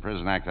guys in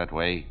prison act that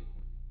way.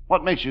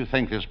 What makes you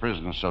think this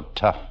prison is so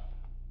tough?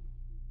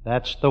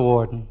 That's the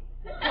warden.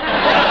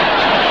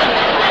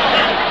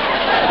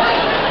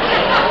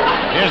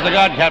 Here's the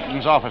guard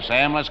captain's office,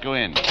 Sam. Let's go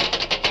in.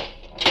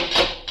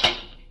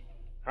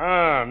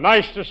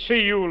 Nice to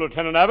see you,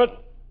 Lieutenant Abbott.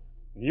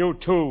 You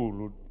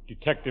too,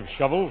 Detective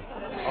Shovel.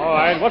 All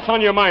right, what's on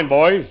your mind,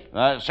 boys?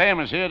 Sam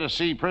is here to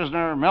see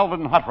prisoner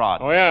Melvin Hot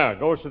Rod. Oh, yeah,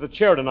 goes to the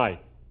chair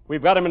tonight.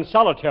 We've got him in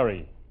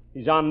solitary.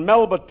 He's on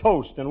Melba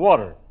toast and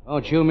water.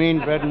 Don't you mean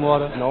bread and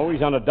water? No,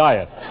 he's on a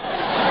diet.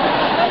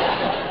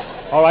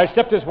 All right,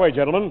 step this way,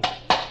 gentlemen.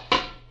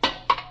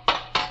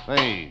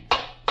 Say,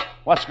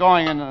 what's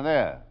going in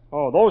there?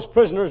 Oh, those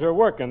prisoners are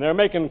working. They're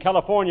making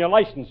California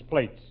license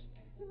plates.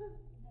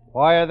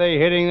 Why are they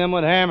hitting them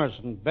with hammers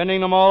and bending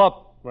them all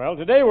up? Well,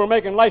 today we're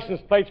making license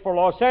plates for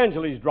Los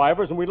Angeles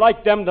drivers, and we'd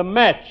like them to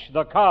match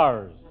the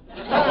cars.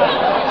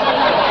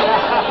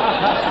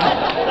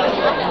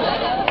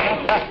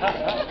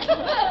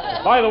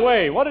 By the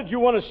way, what did you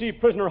want to see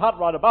prisoner Hot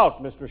Rod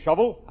about, Mr.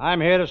 Shovel?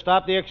 I'm here to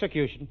stop the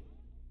execution.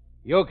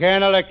 You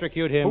can't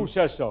electrocute him. Who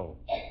says so?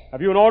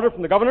 Have you an order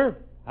from the governor?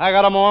 I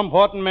got a more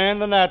important man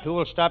than that who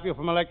will stop you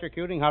from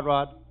electrocuting Hot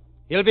Rod.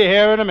 He'll be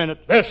here in a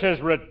minute. This is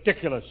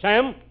ridiculous,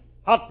 Sam.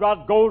 Hot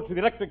Rod goes to the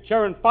electric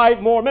chair in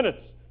 5 more minutes,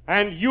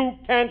 and you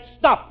can't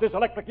stop this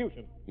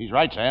electrocution. He's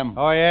right, Sam.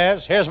 Oh,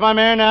 yes? Here's my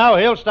man now.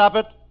 He'll stop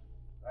it.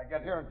 I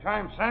get here in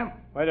time, Sam?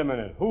 Wait a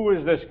minute. Who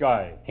is this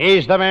guy?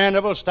 He's the man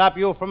that will stop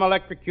you from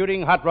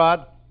electrocuting Hot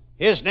Rod.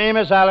 His name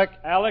is Alec.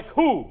 Alec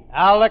who?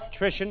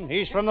 Electrician.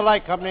 He's from the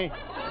light company. The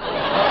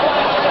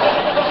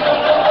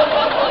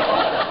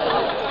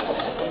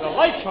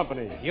light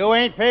company. You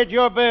ain't paid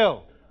your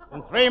bill.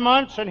 In 3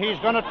 months, and he's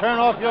going to turn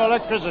off your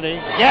electricity.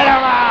 Get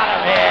him out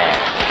of here!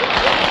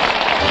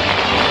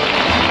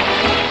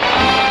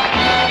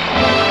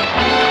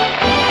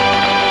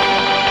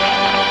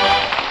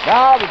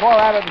 Now, before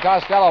Abbott and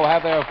Costello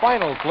have their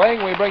final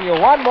fling, we bring you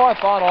one more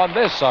thought on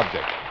this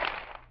subject.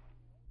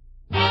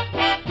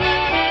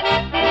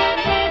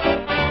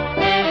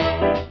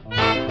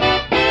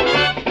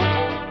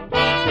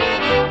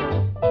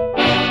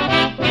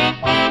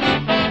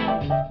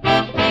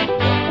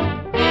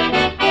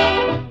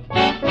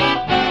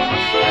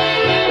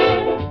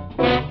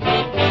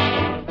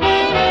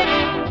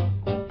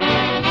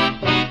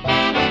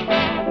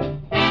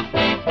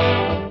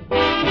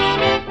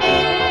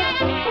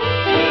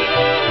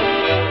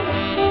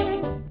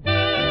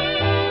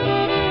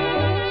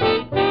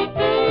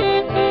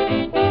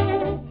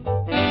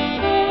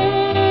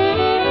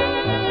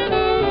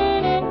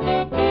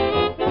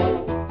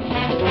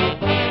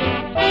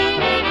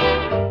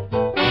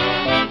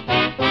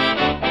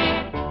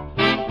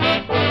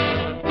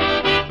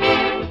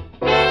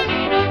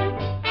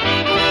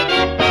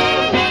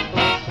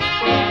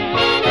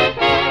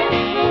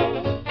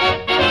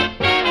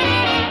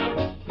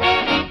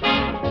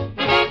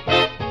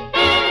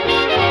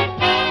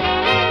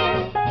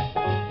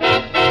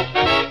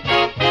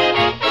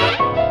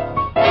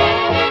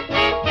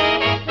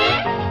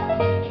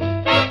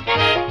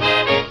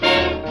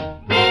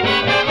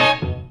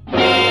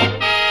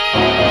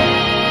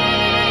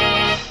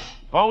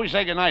 Before we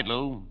say goodnight,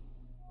 Lou,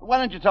 why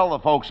don't you tell the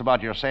folks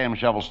about your Sam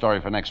Shovel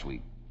story for next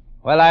week?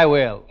 Well, I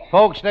will.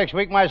 Folks, next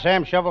week my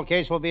Sam Shovel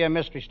case will be a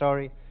mystery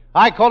story.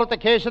 I call it the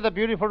case of the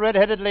beautiful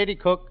red-headed lady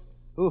cook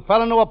who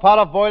fell into a pot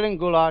of boiling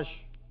goulash.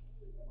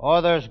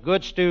 Oh, there's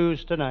good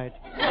stews tonight.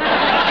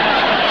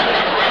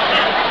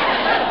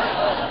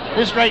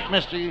 This great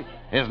mystery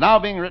is now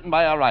being written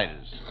by our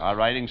writers. Our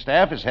writing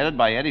staff is headed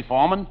by Eddie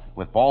Foreman,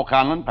 with Paul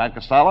Conlon, Pat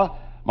Costello,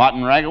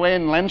 Martin Ragaway,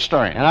 and Len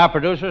Stern. And our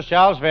producer is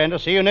Charles Vander.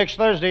 See you next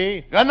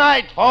Thursday. Good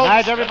night, folks. Good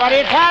night, everybody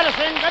at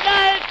Patterson. Good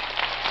night.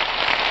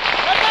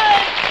 Good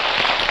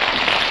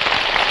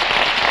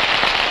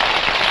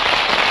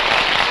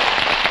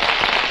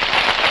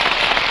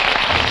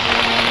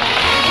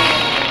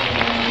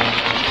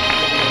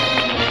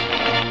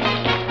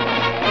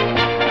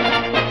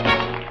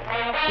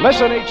night.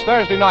 Listen each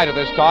Thursday night at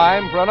this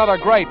time for another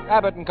great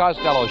Abbott and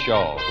Costello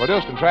show,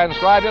 produced and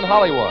transcribed in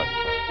Hollywood.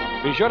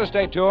 Be sure to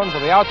stay tuned for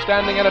the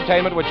outstanding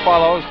entertainment which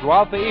follows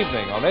throughout the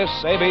evening on this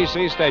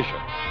ABC station.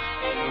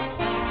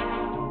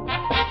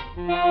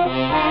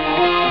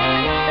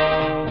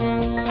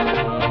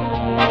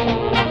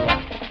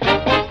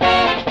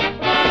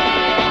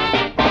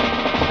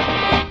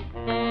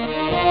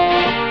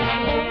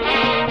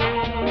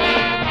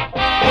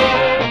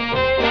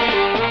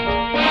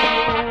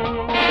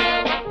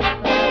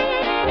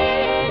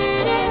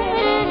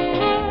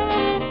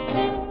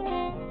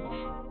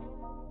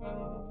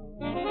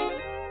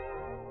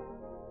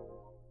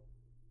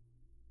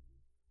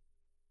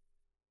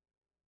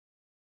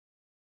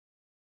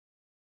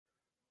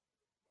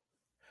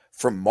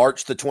 From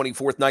March the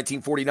 24th,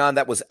 1949,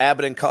 that was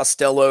Abbott and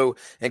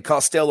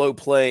Costello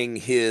playing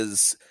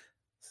his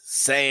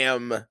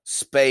Sam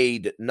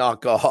Spade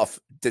knockoff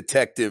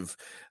detective.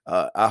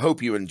 I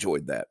hope you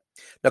enjoyed that.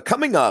 Now,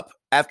 coming up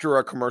after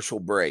our commercial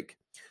break,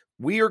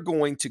 we are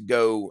going to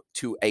go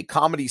to a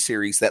comedy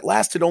series that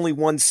lasted only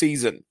one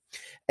season.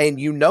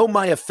 And you know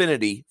my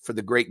affinity for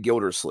The Great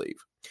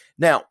Gildersleeve.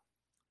 Now,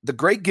 The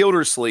Great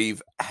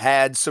Gildersleeve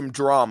had some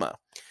drama.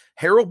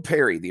 Harold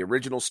Perry, the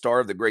original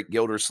star of The Great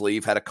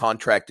Gildersleeve, had a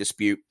contract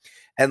dispute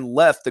and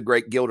left The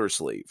Great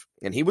Gildersleeve,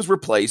 and he was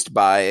replaced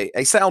by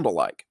a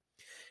sound-alike.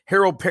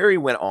 Harold Perry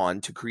went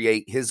on to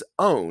create his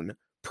own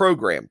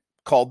program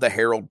called The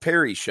Harold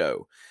Perry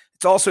Show.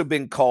 It's also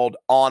been called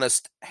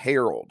Honest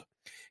Harold.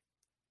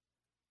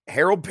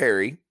 Harold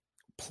Perry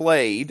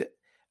played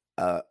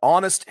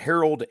Honest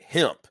Harold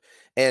Hemp,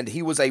 and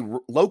he was a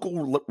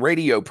local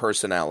radio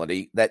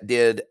personality that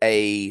did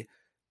a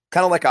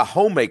kind of like a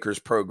homemaker's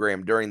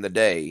program during the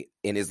day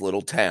in his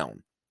little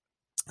town.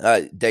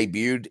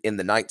 Debuted in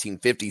the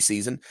 1950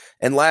 season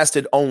and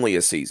lasted only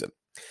a season.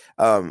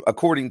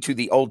 According to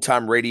the Old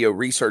Time Radio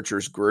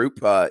Researchers Group,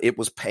 it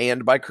was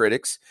panned by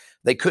critics.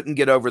 They couldn't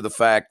get over the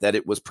fact that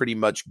it was pretty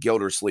much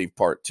Gildersleeve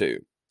Part 2.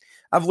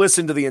 I've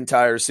listened to the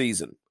entire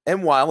season,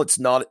 and while it's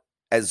not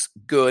as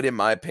good, in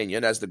my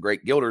opinion, as The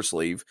Great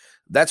Gildersleeve,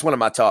 that's one of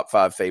my top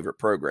 5 favorite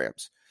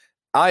programs.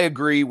 I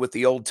agree with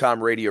the Old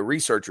Time Radio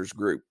Researchers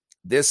Group.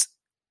 This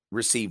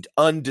received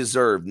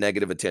undeserved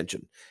negative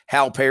attention.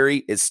 Hal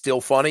Perry is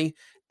still funny,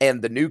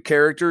 and the new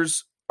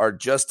characters are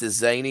just as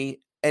zany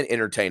and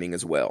entertaining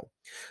as well.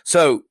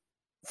 So,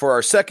 for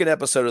our second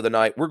episode of the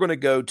night, we're going to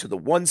go to the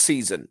one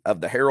season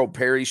of the Harold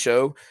Perry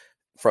Show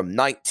from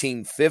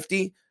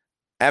 1950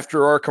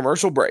 after our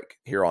commercial break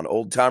here on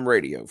Old Time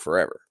Radio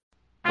Forever.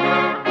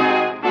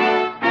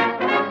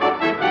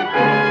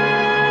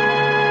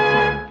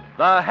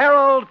 The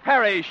Harold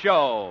Perry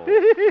Show.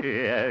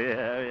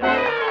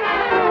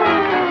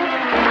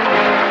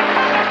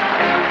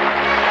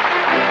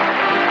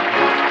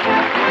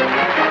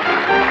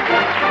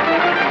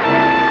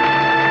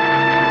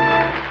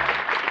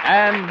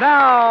 And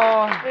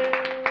now,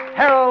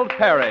 Harold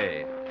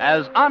Perry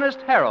as Honest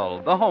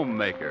Harold, the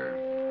homemaker.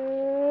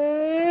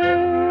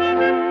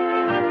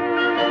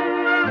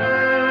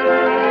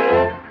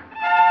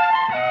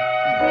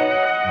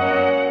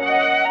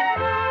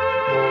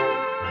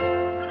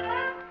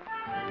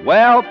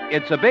 Well,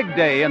 it's a big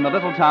day in the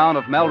little town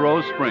of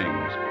Melrose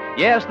Springs.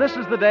 Yes, this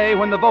is the day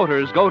when the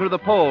voters go to the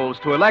polls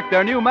to elect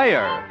their new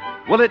mayor.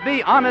 Will it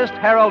be Honest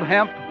Harold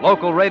Hemp,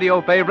 local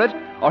radio favorite,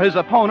 or his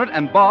opponent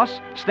and boss,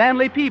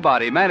 Stanley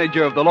Peabody,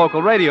 manager of the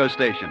local radio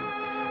station?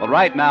 Well,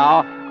 right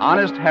now,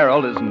 Honest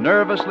Harold is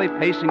nervously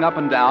pacing up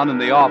and down in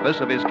the office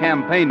of his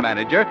campaign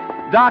manager,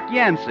 Doc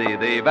Yancey,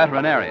 the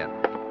veterinarian.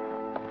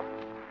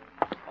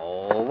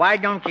 Oh, why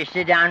don't you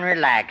sit down and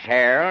relax,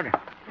 Harold?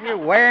 You're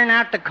wearing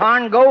out the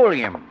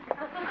Congolium.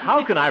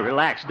 How can I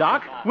relax,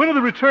 Doc? When are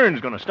the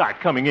returns going to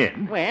start coming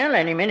in? Well,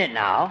 any minute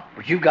now.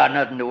 But you've got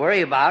nothing to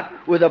worry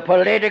about with a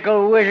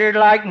political wizard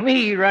like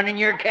me running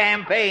your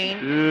campaign.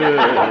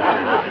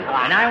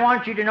 And I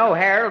want you to know,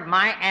 Harold,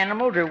 my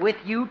animals are with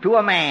you to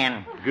a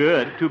man.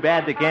 Good. Too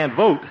bad they can't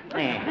vote.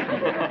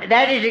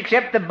 That is,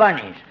 except the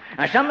bunnies.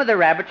 Now, some of the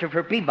rabbits are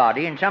for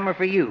Peabody and some are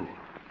for you.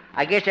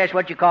 I guess that's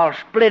what you call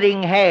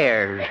splitting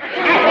hairs.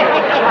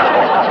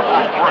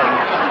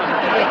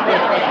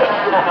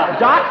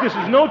 Doc, this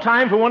is no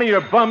time for one of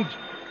your bums.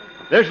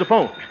 There's the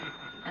phone.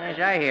 Yes,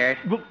 I hear it.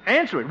 Well,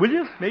 answer it, will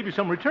you? Maybe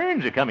some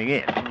returns are coming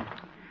in.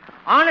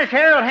 Honest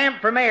Harold Hemp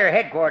for mayor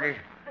headquarters.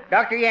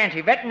 Dr.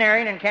 Yancey,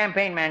 veterinarian and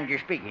campaign manager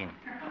speaking.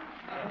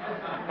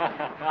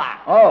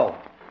 Oh.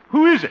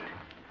 Who is it?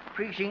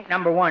 Precinct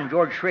number 1,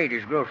 George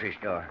Schrader's grocery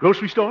store.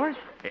 Grocery store?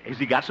 Has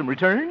he got some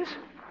returns?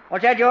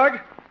 What's that, George?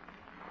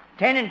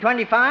 10 and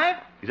 25?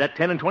 Is that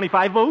 10 and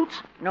 25 votes?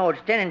 No, it's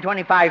 10 and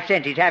 25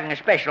 cents. He's having a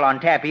special on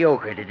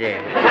tapioca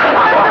today.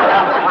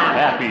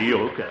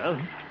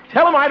 Tapioca?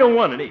 Tell him I don't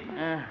want any.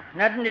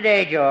 Nothing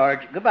today,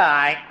 George.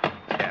 Goodbye.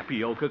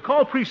 Tapioca.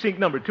 Call precinct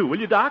number 2, will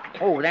you, Doc?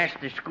 Oh, that's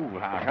the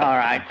schoolhouse. All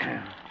right.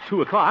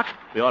 2 o'clock.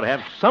 We ought to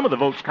have some of the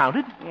votes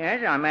counted.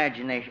 Yes, I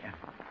imagine they should.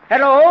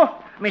 Hello?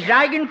 Miss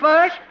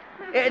Eigenfuss?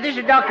 This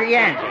is Dr.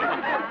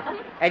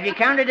 Yancey. Have you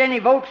counted any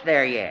votes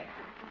there yet?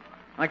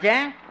 What's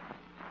that?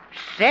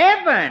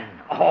 7.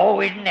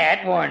 Oh, isn't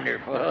that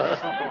wonderful?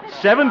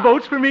 7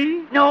 votes for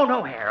me?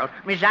 No, Harold.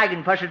 Miss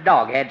Eigenfuss's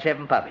dog had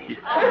 7 puppies.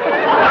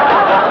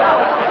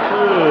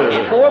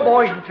 4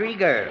 boys and 3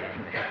 girls.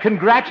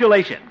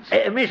 Congratulations.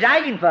 Miss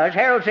Eigenfuss,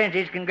 Harold sends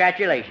his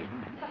congratulations.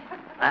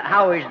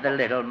 How is the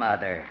little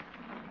mother?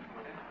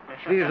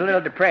 She feels a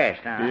little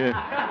depressed, huh?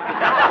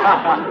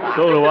 Yeah.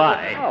 So do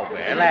I. Oh,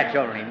 well, that's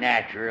only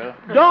natural.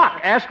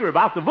 Doc, ask her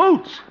about the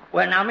votes.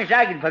 Well, now, Miss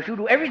Eigenfuss, you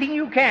do everything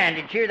you can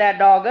to cheer that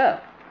dog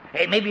up.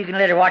 Hey, maybe you can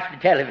let her watch the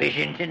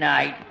television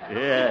tonight.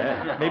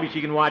 Yeah, maybe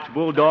she can watch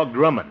Bulldog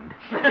Drummond.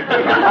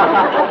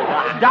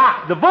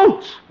 Doc, the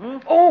votes.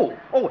 Oh,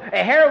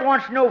 Harold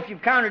wants to know if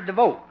you've counted the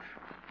votes.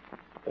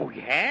 Oh, you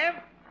have?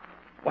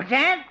 What's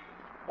that?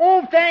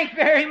 Oh, thanks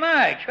very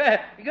much.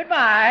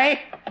 Goodbye.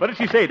 What did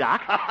she say,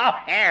 Doc? Oh,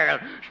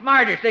 Harold,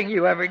 smartest thing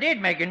you ever did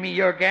making me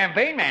your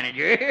campaign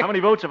manager. How many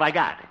votes have I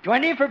got?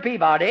 20 for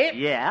Peabody.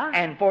 Yeah?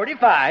 And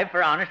 45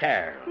 for Honest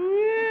Harold.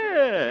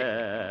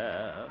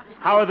 Yeah.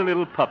 How are the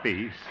little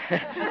puppies?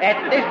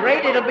 At this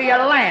rate, it'll be a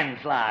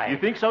landslide. You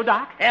think so,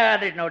 Doc? Yeah,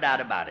 there's no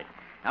doubt about it.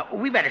 Now,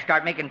 we better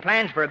start making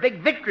plans for a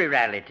big victory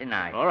rally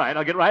tonight. All right,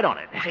 I'll get right on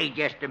it. Hey,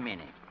 just a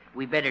minute.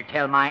 We better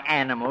tell my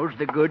animals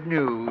the good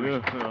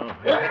news.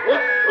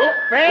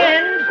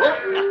 Friends!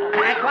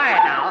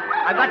 Quiet now.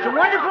 I've got some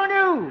wonderful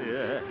news.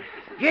 Yeah.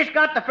 Just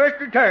got the first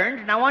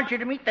returns, and I want you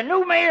to meet the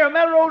new mayor of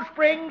Melrose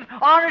Springs,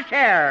 Honest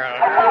Harold.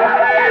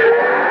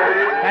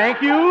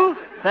 Thank you.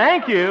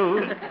 Thank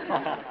you.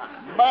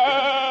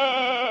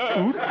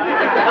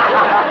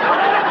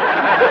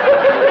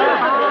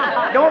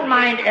 Don't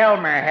mind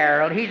Elmer,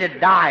 Harold. He's a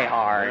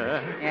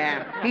diehard.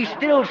 Yeah. He's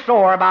still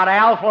sore about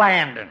Alf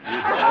Landon.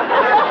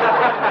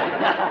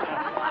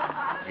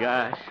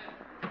 Gosh,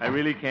 I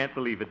really can't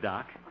believe it,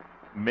 Doc.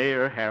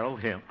 Mayor Harold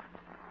Hemp.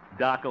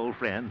 Doc, old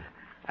friend,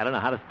 I don't know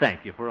how to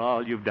thank you for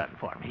all you've done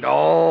for me.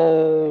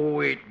 Oh,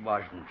 it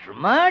wasn't so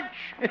much.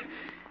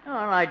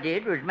 All I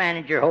did was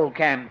manage your whole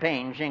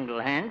campaign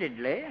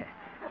single-handedly.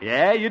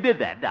 Yeah, you did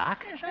that,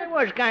 Doc. Yes, I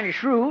was kind of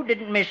shrewd,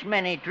 didn't miss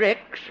many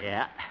tricks.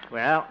 Yeah.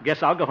 Well,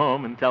 guess I'll go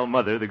home and tell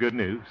Mother the good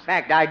news. In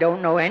fact, I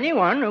don't know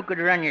anyone who could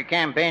run your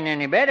campaign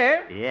any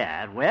better.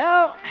 Yeah,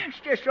 well... It's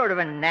just sort of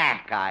a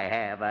knack I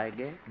have, I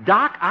guess.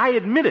 Doc, I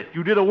admit it.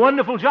 You did a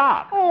wonderful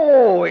job.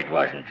 Oh, it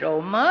wasn't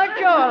so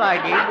much. All I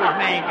did was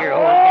manage your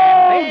whole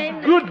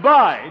campaign.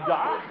 Goodbye,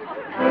 Doc.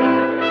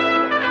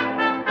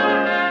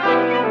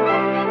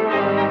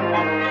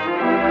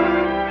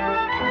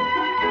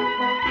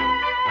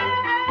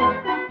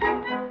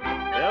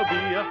 There'll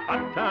be a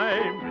hot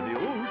time in the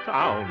old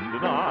town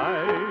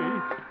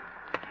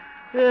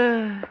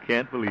tonight.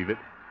 Can't believe it.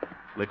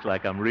 Looks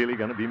like I'm really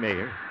going to be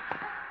mayor.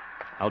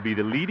 I'll be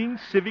the leading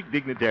civic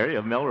dignitary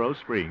of Melrose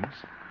Springs.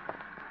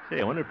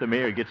 Say, I wonder if the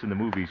mayor gets in the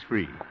movies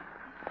free.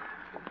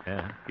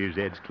 Here's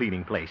Ed's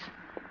cleaning place.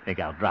 Think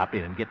I'll drop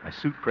in and get my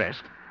suit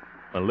pressed.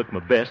 I'll look my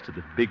best at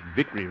the big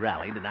victory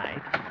rally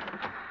tonight.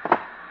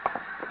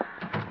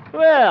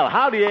 Well,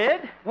 howdy,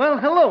 Ed. Well,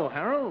 hello,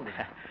 Harold.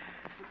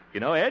 You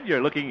know, Ed,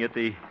 you're looking at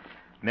the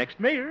next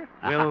mayor.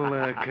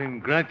 Well,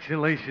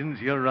 congratulations,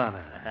 Your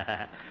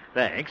Honor.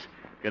 Thanks.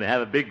 Gonna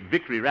have a big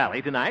victory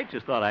rally tonight.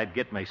 Just thought I'd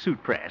get my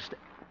suit pressed.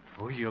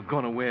 Oh, you're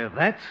going to wear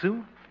that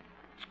suit?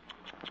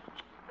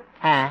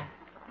 Huh?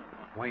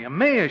 Why, a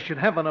mayor should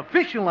have an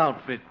official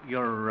outfit,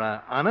 Your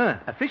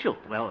Honor. Official?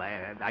 Well,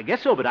 I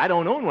guess so, but I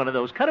don't own one of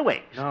those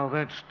cutaways. No,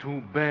 that's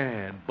too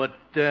bad. But,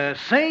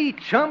 say,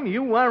 chum,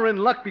 you are in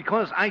luck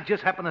because I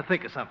just happen to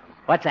think of something.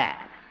 What's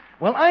that?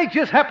 Well, I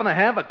just happen to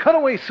have a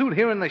cutaway suit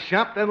here in the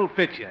shop that'll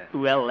fit you.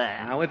 Well,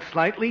 Now, it's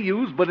slightly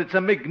used, but it's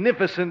a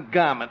magnificent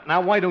garment.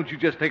 Now, why don't you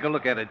just take a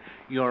look at it,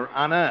 Your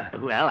Honor?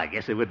 Well, I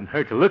guess it wouldn't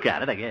hurt to look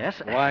at it, I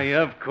guess. Why,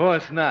 of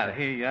course not.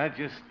 Here you are.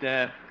 Just,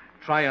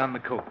 try on the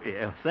coat.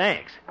 Yeah,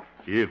 thanks.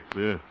 It's,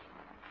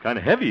 kind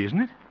of heavy, isn't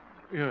it?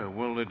 Yeah,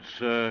 well, it's,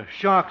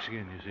 shark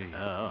skin, you see.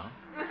 Oh.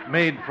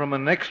 Made from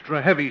an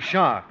extra heavy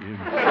shark.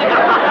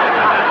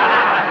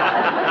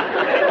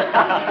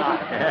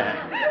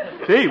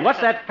 Say, what's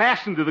that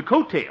fastened to the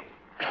coat tail?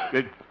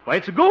 Why,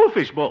 it's a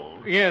goldfish bowl.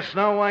 Yes,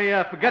 now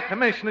I forgot to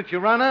mention it,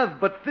 Your Honor,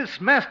 but this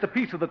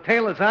masterpiece of the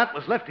tailor's art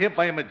was left here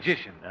by a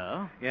magician.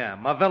 Oh? Yeah,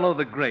 Marvello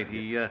the Great.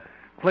 He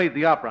played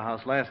the Opera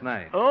House last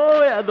night.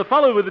 Oh, yeah, the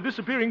fellow with the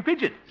disappearing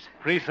pigeons.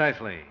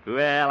 Precisely.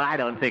 Well, I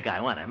don't think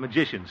I want a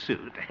magician's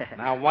suit.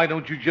 Now, why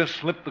don't you just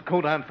slip the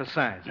coat on for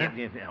size? Huh?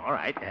 Yeah, all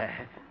right.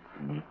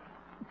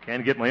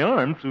 Can't get my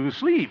arm through the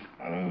sleeve.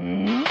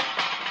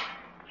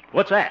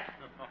 What's that?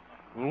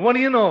 Well, what do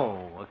you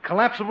know? A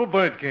collapsible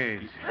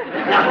birdcage.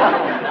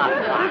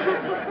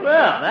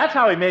 Well, that's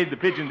how he made the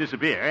pigeon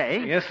disappear, eh?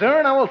 Yes, sir,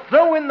 and I will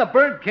throw in the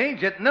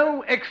birdcage at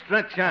no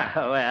extra charge.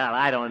 Oh, well,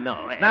 I don't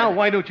know. Now,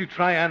 why don't you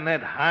try on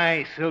that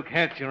high silk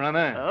hat, Your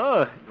Honor?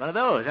 Oh, one of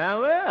those, huh?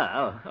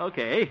 Well,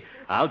 okay.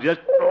 I'll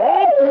just...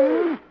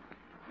 Oh!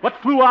 What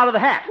flew out of the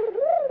hat?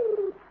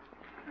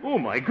 Oh,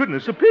 my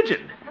goodness, a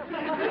pigeon.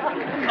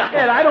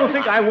 Ed, I don't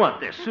think I want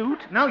this suit.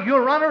 Now,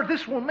 Your Honor,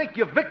 this will make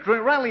your victory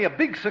rally a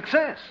big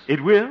success.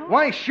 It will?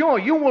 Why, sure.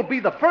 You will be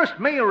the first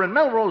mayor in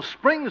Melrose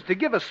Springs to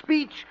give a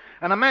speech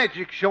and a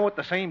magic show at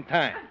the same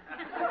time.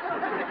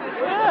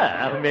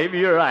 Well, maybe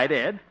you're right,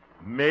 Ed.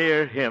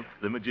 Mayor Hemp,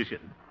 the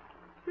magician.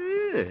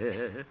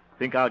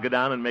 Think I'll go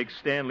down and make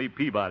Stanley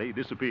Peabody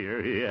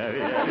disappear.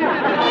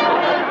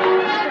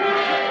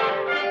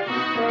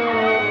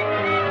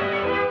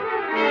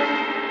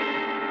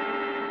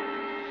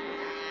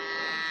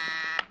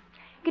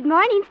 Good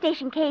morning,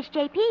 Station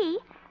KHJP.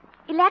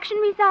 Election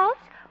results?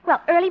 Well,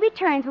 early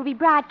returns will be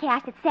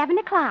broadcast at 7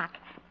 o'clock.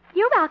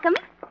 You're welcome.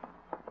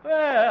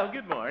 Well,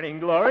 good morning,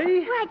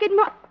 Glory. Why,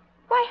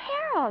 Why,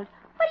 Harold,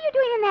 what are you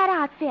doing in that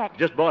outfit?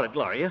 Just bought it,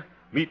 Gloria.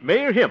 Meet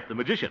Mayor Hemp, the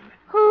magician.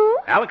 Who?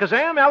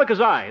 Alakazam,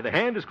 Alakazai. The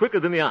hand is quicker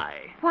than the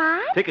eye.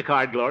 What? Take a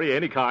card, Gloria,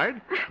 any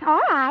card.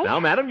 All right. Now,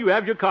 madam, you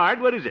have your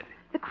card. What is it?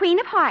 The Queen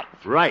of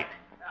Hearts. Right.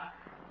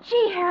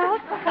 Gee,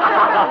 Harold.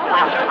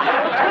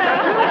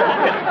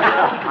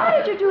 How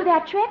did you do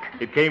that trick?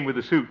 It came with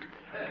the suit.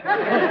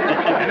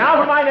 And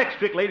now for my next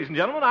trick, ladies and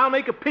gentlemen, I'll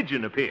make a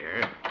pigeon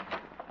appear.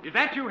 Is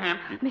that you, Hemp?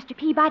 Mr.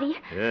 Peabody.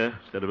 Yeah,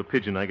 instead of a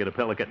pigeon, I get a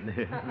pelican.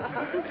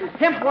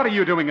 Hemp, what are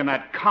you doing in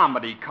that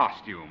comedy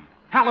costume?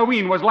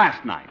 Halloween was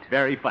last night.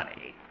 Very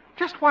funny.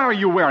 Just why are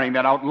you wearing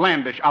that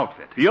outlandish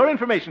outfit? For your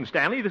information,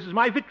 Stanley, this is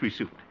my victory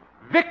suit.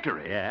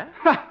 Victory? Yeah?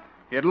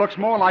 It looks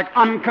more like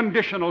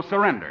unconditional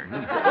surrender.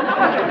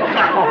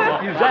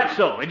 Is that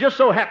so? It just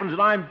so happens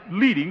that I'm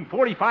leading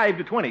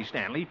 45-20,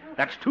 Stanley.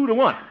 That's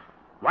 2-1.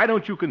 Why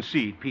don't you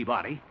concede,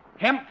 Peabody?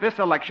 Hemp, this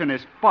election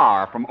is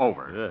far from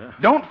over.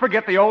 Don't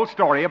forget the old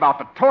story about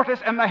the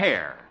tortoise and the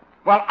hare.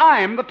 Well,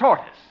 I'm the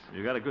tortoise.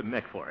 You got a good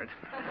neck for it.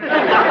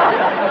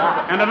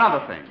 And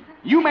another thing.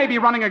 You may be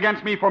running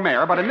against me for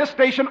mayor, but in this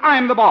station,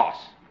 I'm the boss.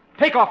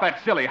 Take off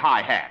that silly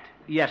high hat.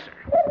 Yes, sir.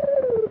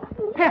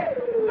 Hemp,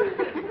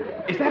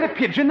 is that a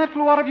pigeon that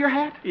flew out of your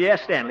hat?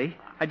 Yes, Stanley.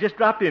 I just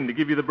dropped in to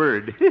give you the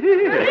bird. See you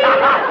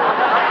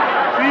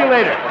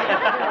later.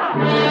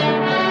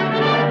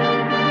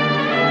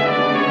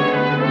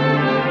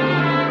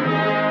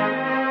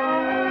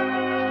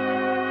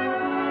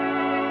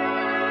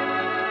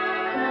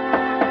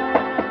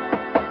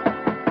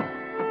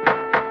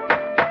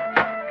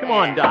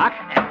 Come on, Doc.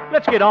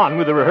 Let's get on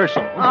with the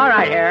rehearsal. All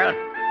right, Harold.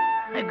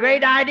 A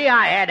great idea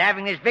I had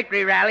having this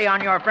victory rally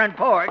on your front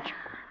porch.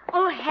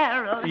 Oh,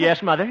 Harold.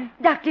 Yes, Mother?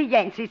 Dr.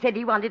 Yancey said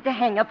he wanted to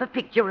hang up a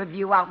picture of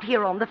you out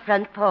here on the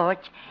front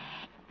porch.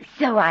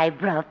 So I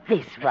brought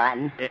this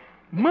one.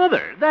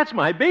 Mother, that's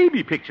my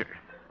baby picture.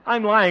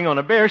 I'm lying on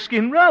a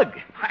bearskin rug.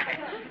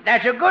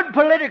 That's a good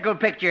political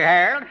picture,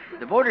 Harold.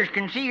 The voters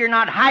can see you're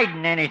not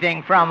hiding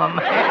anything from them.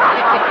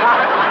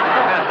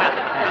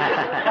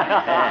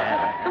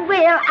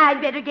 Well,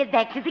 I'd better get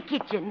back to the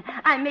kitchen.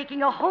 I'm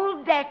making a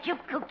whole batch of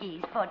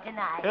cookies for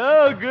tonight.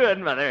 Oh, good,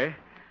 Mother.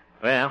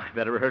 Well,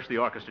 better rehearse the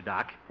orchestra,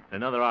 Doc. In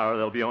another hour,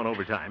 they'll be on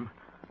overtime.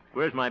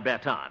 Where's my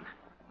baton?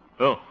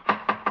 Oh.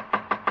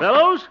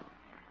 Fellows,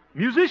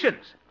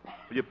 musicians,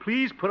 will you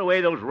please put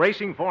away those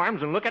racing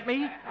forms and look at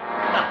me?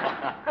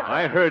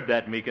 I heard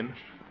that, Meekin.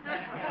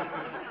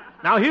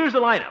 Now, here's the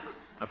lineup.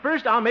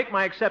 First, I'll make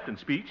my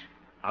acceptance speech.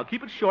 I'll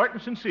keep it short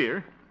and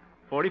sincere.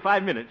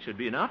 45 minutes should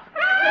be enough.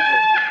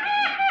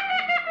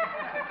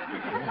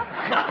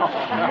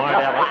 Smart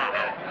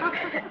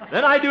aleck.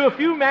 Then I do a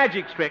few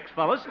magic tricks,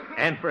 fellas.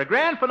 And for a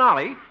grand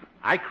finale,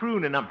 I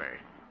croon a number.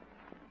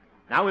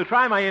 Now, we'll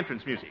try my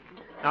entrance music.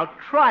 Now,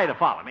 try to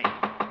follow me.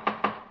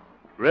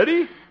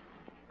 Ready?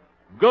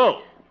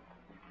 Go.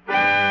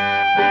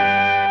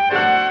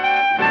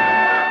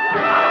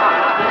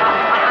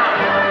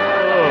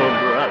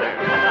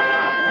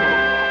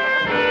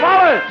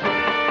 Fellas!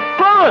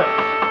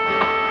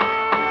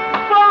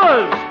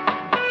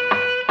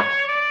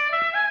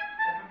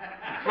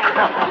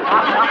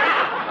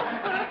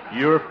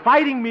 You're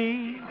fighting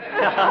me.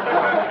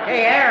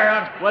 Hey,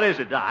 Harold. What is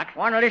it, Doc?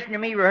 Want to listen to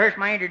me rehearse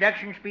my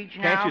introduction speech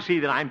now? Can't you see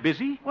that I'm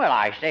busy? Well,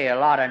 I say a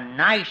lot of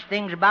nice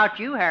things about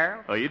you,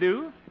 Harold. Oh, you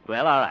do?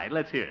 Well, all right.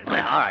 Let's hear it.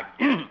 Well, all right.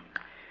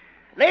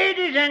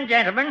 Ladies and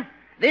gentlemen,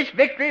 this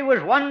victory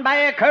was won by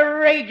a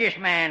courageous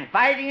man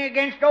fighting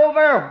against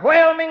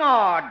overwhelming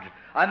odds.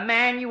 A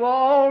man you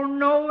all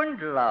know and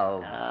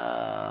love.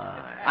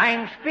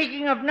 I'm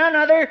speaking of none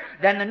other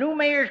than the new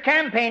mayor's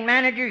campaign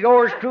manager,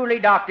 yours truly,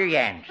 Dr.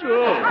 Yancey.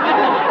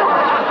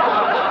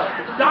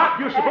 Doc,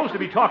 you're supposed to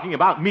be talking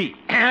about me.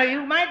 Now,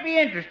 you might be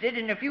interested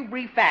in a few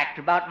brief facts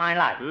about my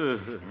life. In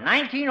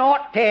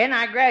 1910,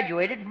 I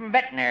graduated from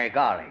veterinary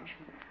college.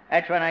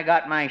 That's when I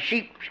got my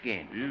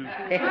sheepskin. To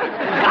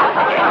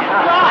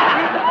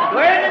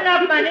earn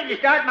enough money to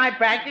start my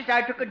practice,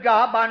 I took a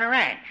job on a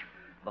ranch.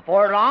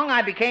 Before long,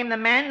 I became the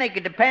man they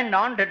could depend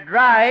on to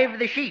drive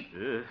the sheep.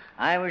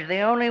 I was the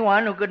only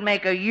one who could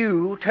make a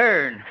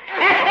U-turn.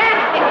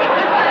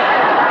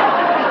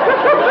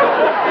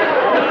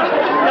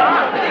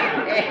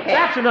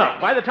 That's enough.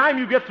 By the time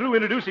you get through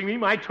introducing me,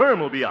 my term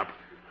will be up.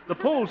 The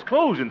polls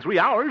close in 3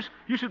 hours.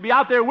 You should be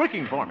out there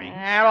working for me.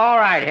 Well, all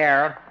right,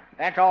 Harold.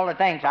 That's all the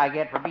thanks I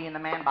get for being the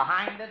man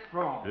behind the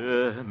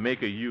throne.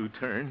 Make a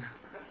U-turn.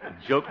 A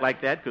joke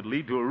like that could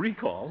lead to a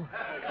recall.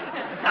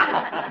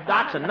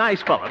 Doc's a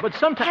nice fellow, but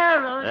sometimes...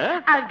 Harold,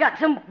 I've got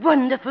some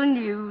wonderful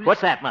news. What's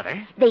that, Mother?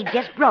 They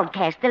just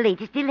broadcast the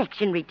latest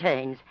election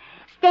returns.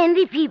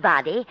 Stanley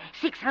Peabody,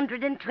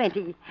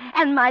 620.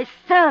 And my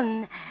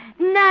son,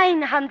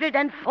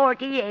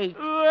 948.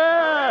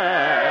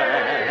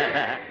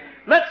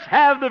 Let's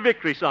have the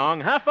victory song,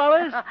 huh,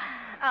 fellas?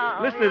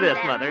 Listen to this,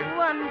 that's Mother.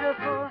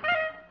 Wonderful.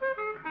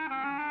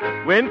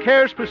 When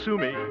cares pursue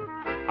me,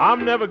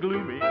 I'm never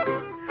gloomy.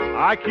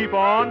 I keep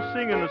on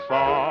singing the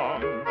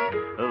song.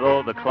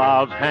 Though the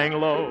clouds hang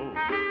low,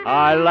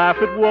 I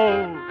laugh at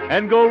woe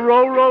and go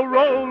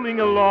rolling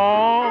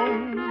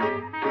along.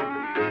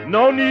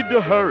 No need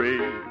to hurry,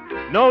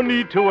 no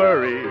need to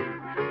worry,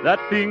 that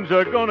things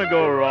are gonna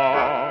go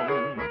wrong.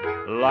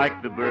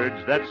 Like the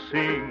birds that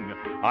sing,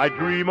 I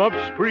dream of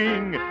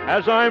spring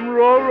as I'm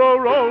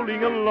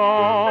rolling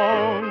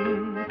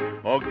along.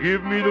 Oh,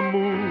 give me the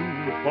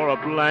moon for a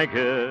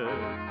blanket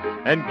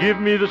and give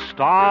me the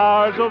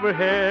stars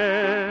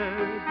overhead.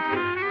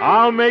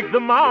 I'll make the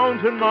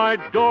mountain my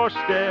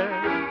doorstep.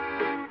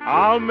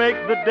 I'll make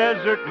the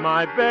desert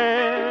my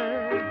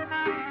bed.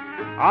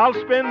 I'll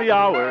spend the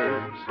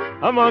hours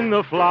among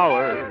the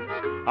flowers.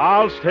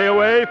 I'll stay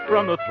away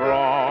from the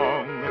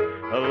throng.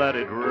 Let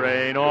it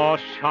rain or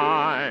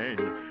shine,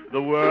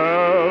 the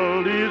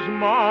world is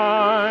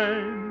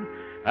mine.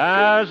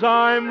 As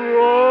I'm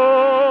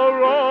rolling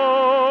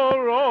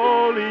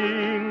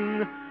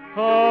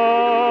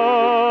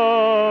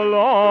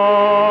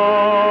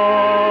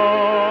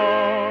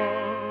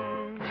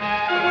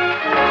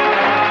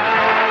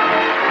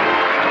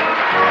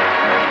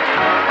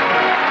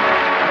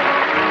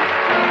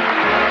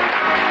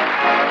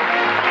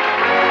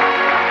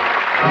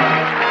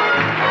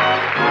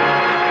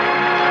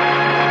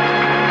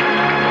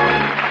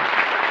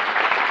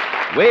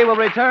We will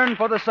return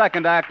for the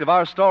second act of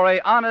our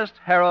story, Honest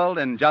Harold,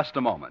 in just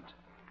a moment.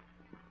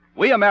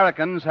 We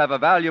Americans have a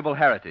valuable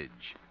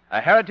heritage,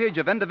 a heritage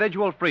of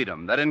individual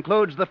freedom that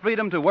includes the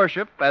freedom to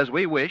worship as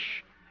we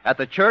wish at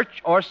the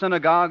church or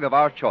synagogue of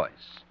our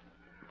choice.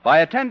 By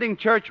attending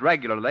church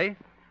regularly,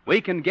 we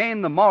can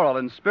gain the moral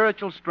and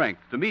spiritual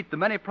strength to meet the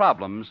many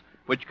problems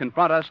which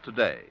confront us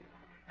today.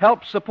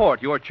 help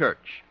support your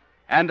church,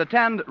 and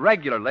attend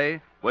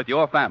regularly with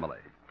your family.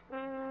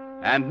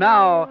 And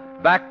now,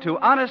 back to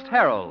Honest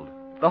Harold,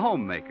 the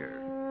homemaker.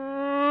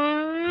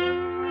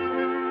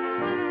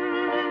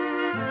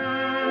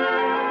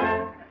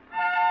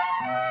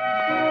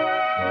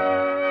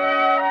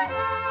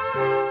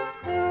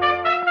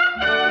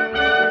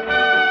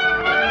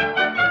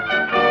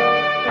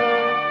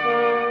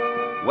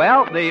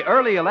 Well, the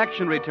early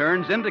election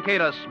returns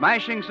indicate a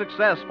smashing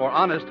success for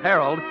Honest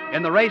Harold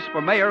in the race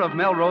for mayor of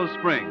Melrose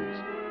Springs.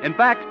 In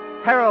fact,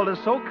 Harold is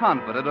so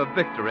confident of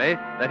victory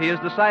that he has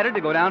decided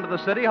to go down to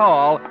the city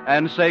hall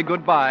and say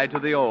goodbye to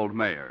the old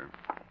mayor.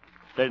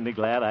 Certainly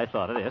glad I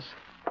thought of this.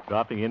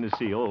 Dropping in to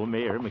see old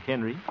Mayor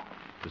McHenry.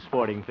 The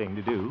sporting thing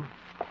to do.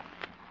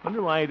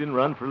 Wonder why he didn't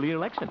run for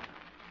re-election.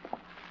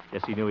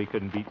 Guess he knew he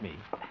couldn't beat me.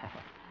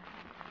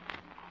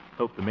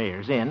 Hope the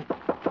mayor's in.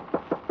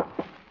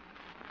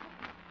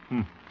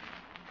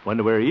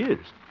 Wonder where he is.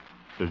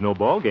 There's no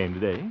ball game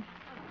today.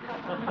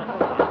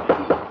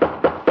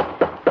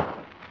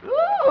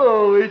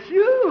 Oh, it's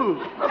you.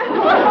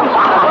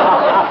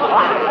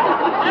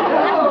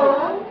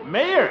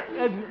 Mayor,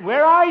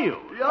 where are you?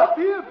 You're up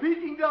here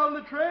peeking down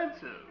the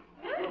transom.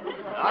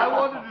 I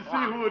wanted to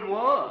see who it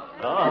was.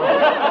 Oh.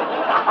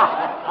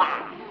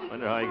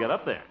 Wonder how he got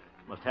up there.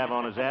 Must have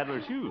on his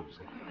Adler shoes.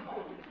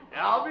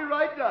 I'll be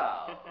right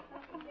down.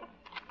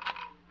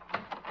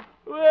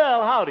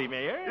 Well, howdy,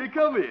 Mayor.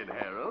 Come in,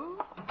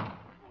 Harold.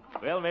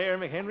 Well, Mayor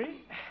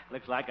McHenry,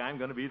 looks like I'm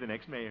going to be the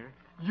next mayor.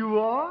 You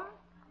are?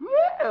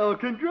 Well,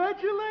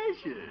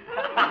 congratulations.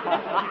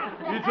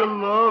 It's a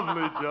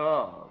lovely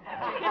job.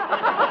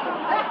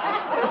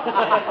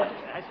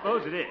 I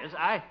suppose it is.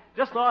 I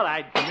just thought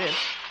I'd come in.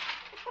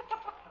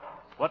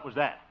 What was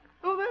that?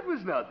 Oh, that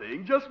was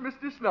nothing. Just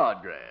Mr.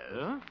 Snodgrass.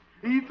 Huh?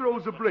 He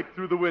throws a brick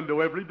through the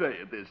window every day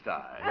at this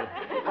time.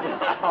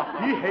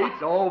 He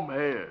hates all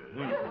mayors.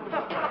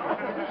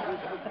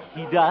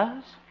 He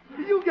does?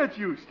 You'll get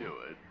used to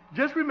it.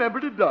 Just remember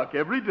to duck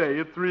every day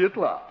at 3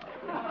 o'clock.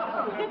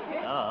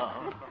 Oh.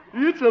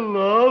 It's a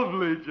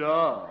lovely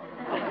job.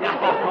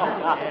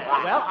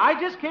 Yeah, well, I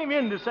just came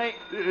in to say...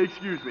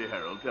 Excuse me,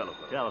 Harold.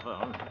 Telephone.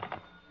 Telephone.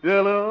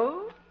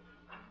 Hello?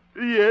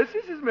 Yes,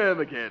 this is Mayor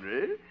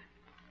McHenry.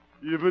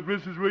 You but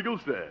Mrs.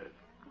 Wigglestaff.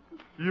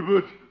 You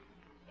but...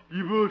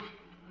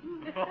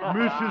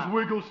 Mrs.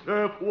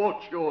 Wigglestaff,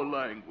 watch your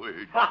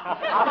language.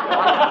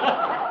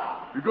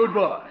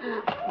 Goodbye.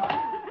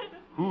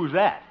 Who's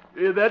that?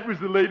 That was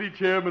the lady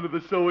chairman of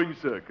the sewing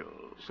circle.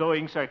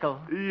 Sewing circle?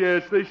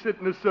 Yes, they sit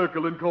in a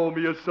circle and call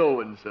me a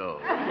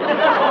so-and-so.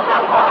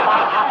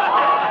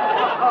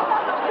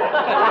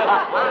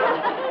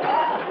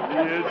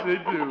 Yes, they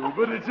do,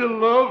 but it's a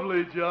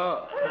lovely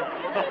job.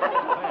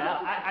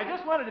 Well, I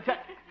just wanted to tell...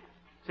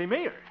 Say,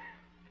 Mayor,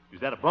 is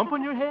that a bump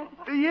on your head?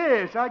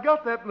 Yes, I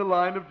got that in the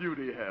line of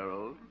duty,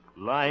 Harold.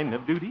 Line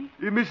of duty?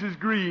 Mrs.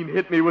 Green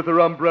hit me with her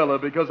umbrella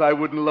because I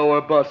wouldn't lower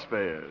bus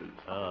fares.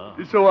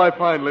 So I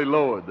finally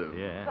lowered them.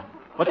 Yeah.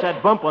 What's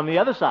that bump on the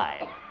other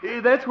side?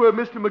 That's where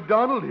Mr.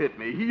 McDonald hit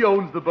me. He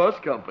owns the bus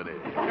company.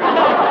 But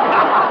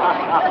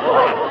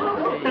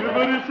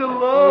it's a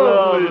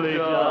lovely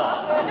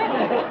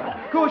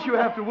job. Of course, you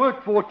have to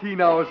work 14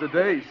 hours a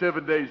day,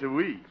 7 days a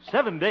week.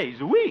 7 days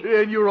a week?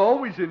 And you're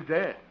always in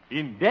debt.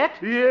 In debt?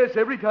 Yes,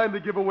 every time they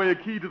give away a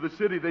key to the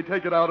city, they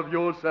take it out of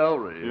your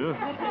salary.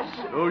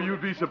 Yeah. Oh,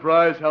 you'd be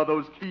surprised how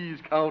those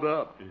keys count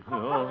up.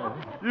 Oh.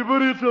 Yeah,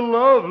 but it's a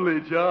lovely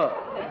job.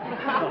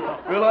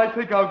 Well, I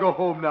think I'll go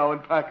home now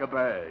and pack a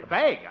bag. A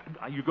bag?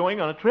 Are you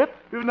going on a trip?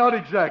 Not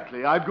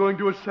exactly. I'm going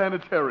to a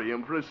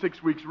sanitarium for a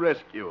 6 weeks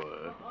rest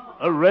cure.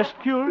 A rest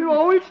cure?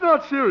 Oh, it's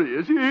not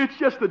serious. It's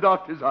just the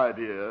doctor's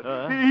idea.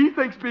 He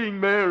thinks being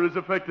mayor has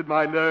affected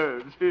my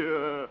nerves.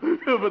 Yeah.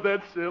 But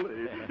that's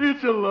silly.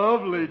 It's a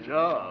lovely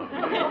job.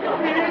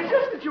 It's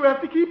just that you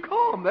have to keep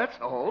calm, that's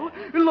all.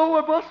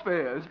 Lower bus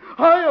fares,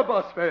 higher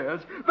bus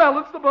fares,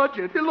 balance the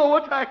budget,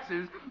 lower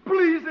taxes,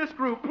 please this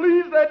group,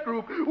 please that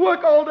group,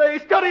 work all day,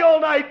 study all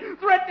night,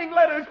 threatening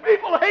letters,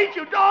 people hate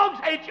you, dogs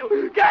hate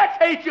you, cats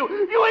hate you,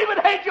 you even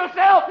hate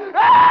yourself.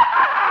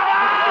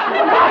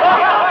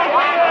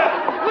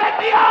 Let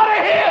me out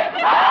of here!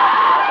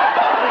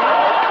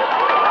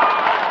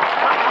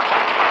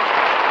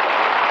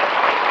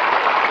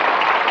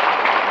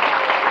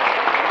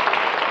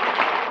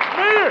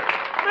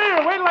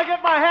 Mayor, wait till I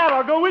get my hat.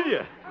 I'll go with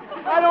you.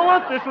 I don't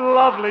want this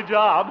lovely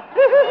job.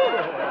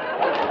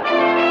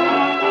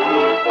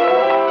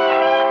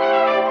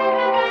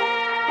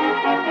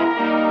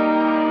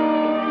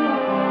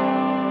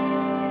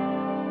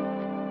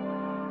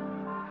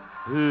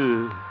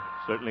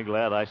 Certainly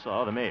glad I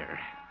saw the mayor.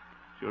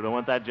 Sure don't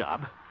want that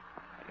job.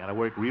 I gotta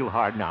work real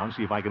hard now and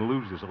see if I can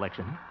lose this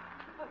election.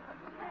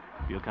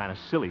 Feel kind of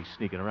silly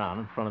sneaking around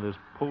in front of this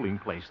polling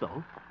place,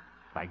 though.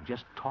 If I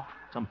just talk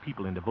some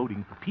people into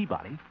voting for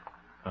Peabody.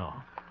 Oh,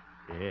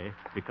 yeah,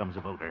 here comes a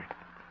voter.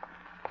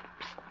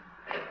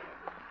 Psst.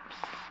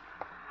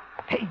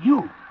 Psst. Hey,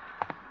 you.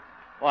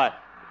 What?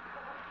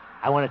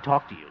 I want to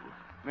talk to you.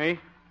 Me?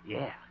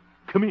 Yeah.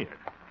 Come here.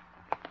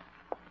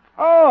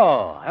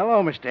 Oh,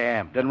 hello, Mr.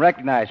 Amp. Didn't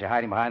recognize you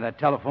hiding behind that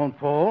telephone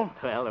pole.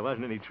 Well, there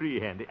wasn't any tree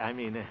handy. I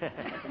mean,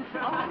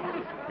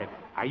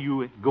 are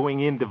you going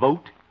in to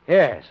vote?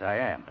 Yes, I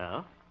am.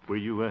 Oh? Were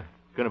you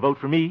going to vote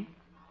for me?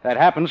 That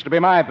happens to be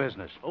my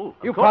business. Oh,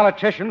 you course.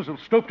 politicians will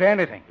stoop to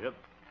anything. Yep.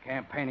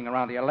 Campaigning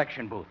around the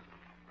election booth.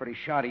 Pretty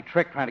shoddy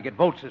trick trying to get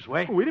votes this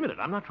way. Oh, wait a minute.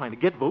 I'm not trying to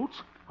get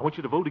votes. I want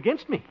you to vote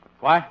against me.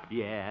 Why?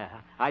 Yeah,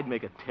 I'd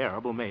make a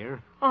terrible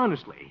mayor.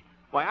 Honestly.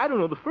 Why, I don't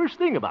know the first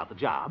thing about the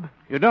job.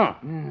 You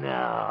don't?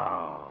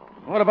 No.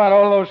 What about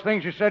all those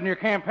things you said in your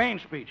campaign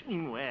speech?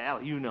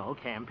 Well, you know,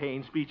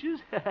 campaign speeches.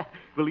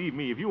 Believe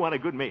me, if you want a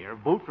good mayor,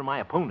 vote for my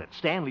opponent,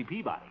 Stanley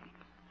Peabody.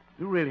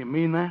 You really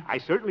mean that? I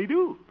certainly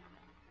do.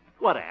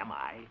 What am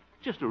I?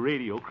 Just a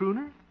radio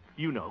crooner?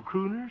 You know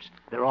crooners.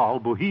 They're all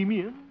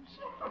bohemians.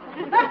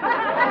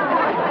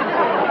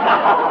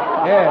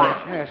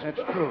 Yes,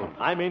 that's true.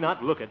 I may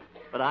not look it,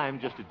 but I'm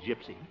just a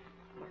gypsy.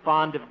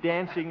 Fond of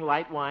dancing,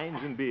 light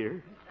wines, and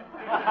beer.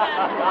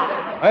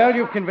 Well,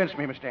 you've convinced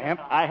me, Mr.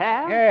 Hemp. I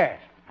have? Yes.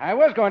 I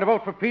was going to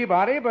vote for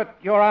Peabody, but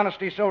your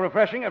honesty's so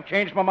refreshing, I've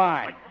changed my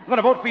mind. I'm going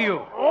to vote for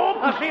you. Oh,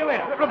 I'll see you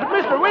later. But,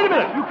 mister, wait a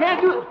minute. You can't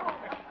do...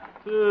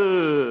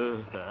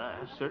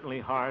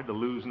 Certainly hard to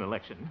lose an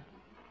election.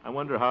 I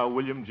wonder how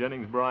William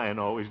Jennings Bryan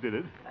always did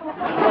it.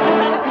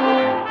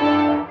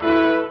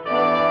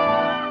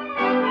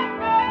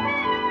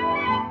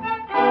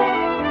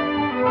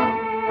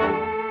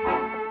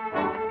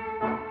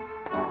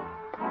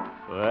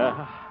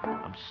 Well,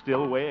 I'm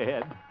still way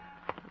ahead.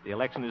 The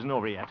election isn't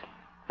over yet.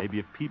 Maybe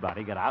if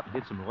Peabody got out and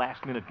did some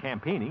last-minute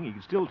campaigning, he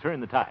could still turn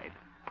the tide.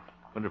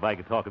 Wonder if I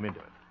could talk him into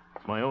it.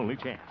 It's my only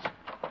chance.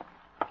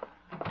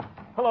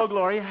 Hello,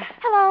 Gloria.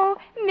 Hello,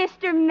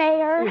 Mr.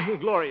 Mayor.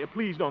 Gloria,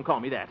 please don't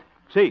call me that.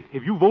 Say,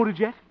 have you voted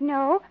yet?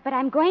 No, but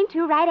I'm going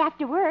to right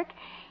after work.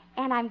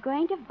 And I'm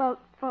going to vote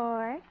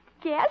for...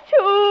 Guess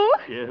who?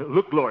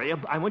 Look, Gloria,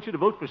 I want you to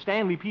vote for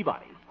Stanley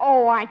Peabody.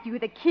 Oh, aren't you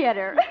the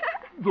kidder?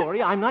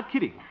 Gloria, I'm not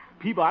kidding.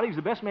 Peabody's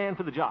the best man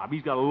for the job.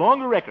 He's got a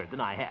longer record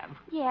than I have.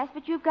 Yes,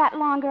 but you've got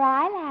longer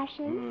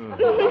eyelashes.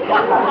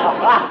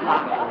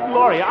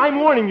 Gloria, I'm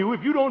warning you,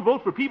 if you don't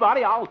vote for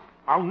Peabody, I'll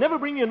never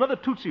bring you another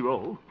Tootsie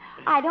Roll.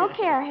 I don't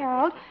care,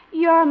 Harold.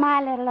 You're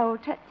my little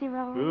old Tootsie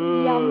Roll.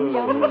 Yum,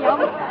 yum,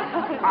 yum.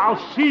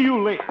 I'll see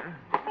you later.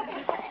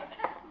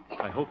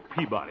 I hope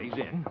Peabody's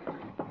in.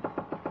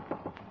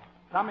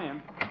 Come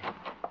in.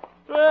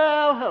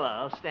 Well,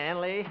 hello,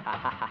 Stanley.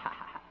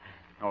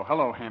 Oh,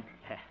 hello, Hemp.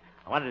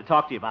 I wanted to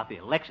talk to you about the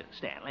election,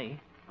 Stanley.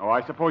 Oh,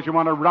 I suppose you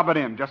want to rub it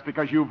in just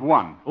because you've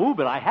won. Oh,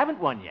 but I haven't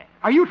won yet.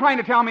 Are you trying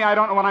to tell me I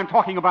don't know what I'm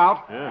talking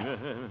about?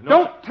 No.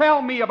 Don't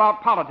tell me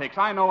about politics.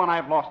 I know when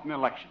I've lost an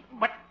election.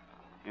 But,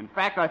 in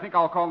fact, I think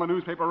I'll call the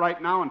newspaper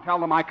right now and tell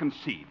them I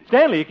concede.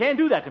 Stanley, you can't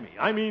do that to me.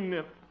 I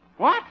mean...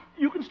 What?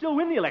 You can still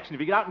win the election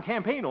if you get out and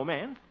campaign, old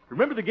man.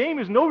 Remember, the game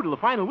isn't over till the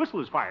final whistle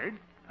is fired.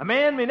 A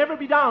man may never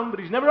be down, but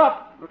he's never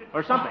up.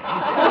 Or something.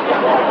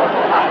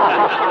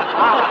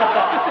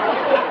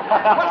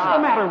 What's the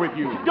matter with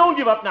you? Don't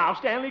give up now,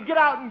 Stanley. Get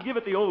out and give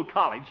it the old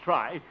college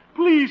try.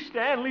 Please,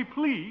 Stanley,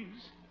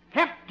 please.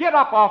 Hemp, get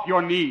up off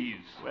your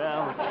knees.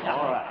 Well,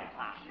 all right.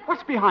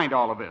 What's behind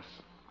all of this?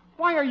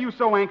 Why are you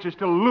so anxious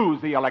to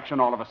lose the election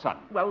all of a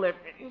sudden? Well, it's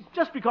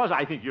just because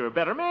I think you're a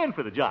better man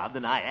for the job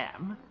than I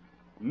am.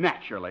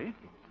 Naturally.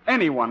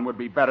 Anyone would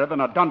be better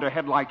than a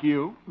dunderhead like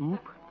you.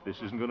 Oop. This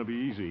isn't going to be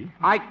easy.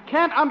 I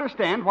can't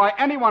understand why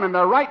anyone in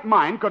their right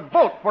mind could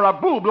vote for a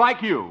boob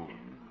like you.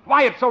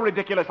 Why, it's so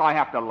ridiculous I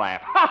have to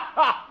laugh.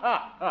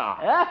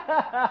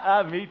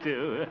 Me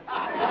too.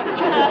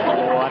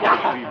 What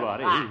a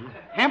Peabody.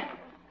 Hemp,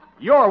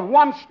 you're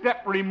one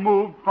step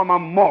removed from a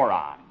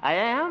moron. I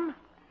am?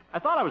 I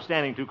thought I was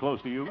standing too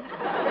close to you.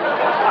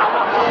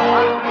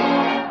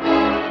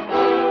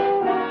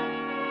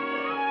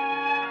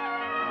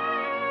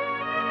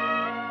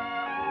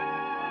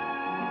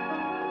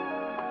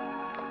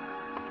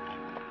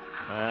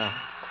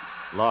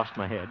 Lost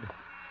my head.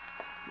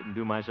 Didn't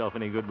do myself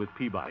any good with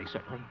Peabody,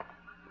 certainly.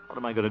 What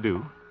am I going to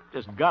do?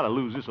 Just got to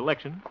lose this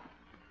election.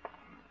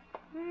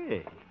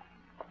 Hey,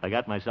 if I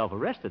got myself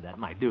arrested, that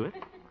might do it.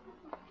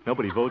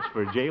 Nobody votes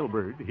for a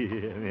jailbird.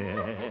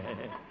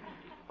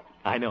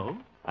 I know.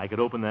 I could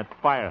open that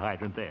fire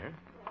hydrant there,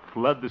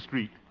 flood the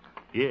street.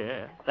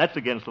 Yeah, that's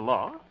against the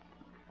law.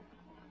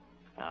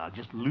 I'll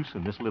just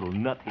loosen this little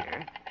nut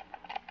here.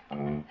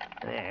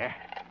 There.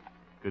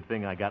 Good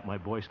thing I got my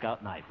Boy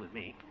Scout knife with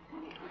me.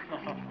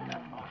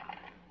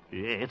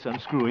 Yeah, it's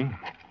unscrewing.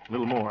 A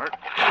little more.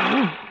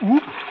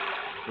 Whoop.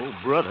 Oh,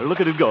 brother, look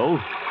at it go.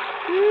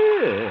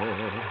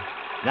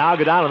 Yeah. Now I'll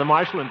go down to the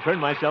marshal and turn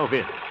myself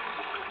in.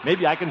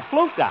 Maybe I can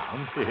float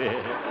down.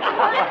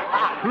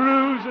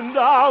 Cruising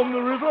down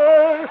the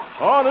river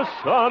on a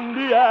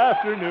Sunday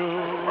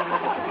afternoon.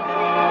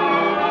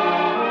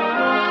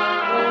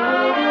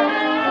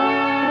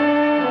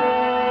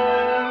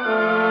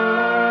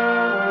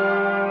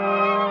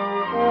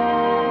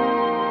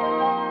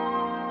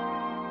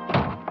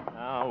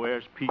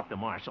 Pete the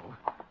marshal.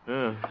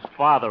 His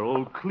father,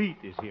 old Cleet,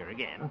 is here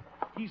again.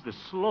 He's the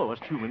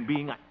slowest human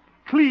being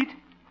Cleet!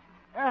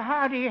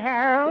 Howdy,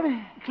 Harold.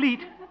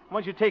 Cleet, I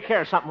want you to take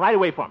care of something right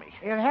away for me.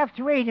 You'll have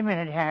to wait a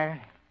minute, Harold.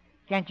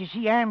 Can't you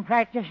see I'm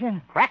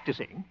practicing?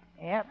 Practicing?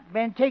 Yep,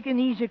 been taking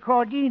these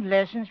accordion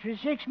lessons for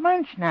 6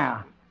 months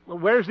now. Well,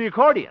 where's the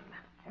accordion?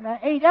 And I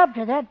ain't up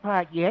to that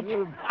part yet.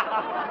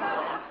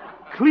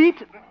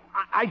 Cleet,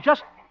 I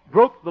just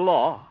broke the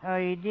law. Oh,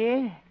 you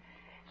did?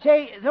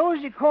 Say,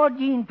 those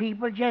accordion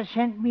people just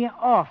sent me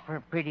off for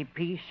a pretty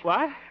piece.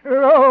 What?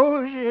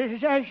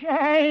 Roses are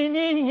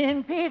shining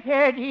in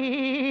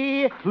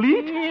Picardy.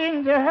 Cleet?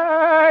 In the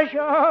hush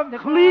of the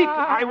Cleet,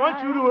 cloud. I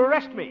want you to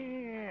arrest me.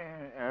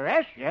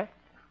 Arrest you?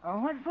 Oh,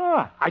 what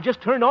for? I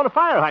just turned on a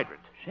fire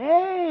hydrant.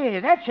 Say,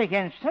 that's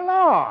against the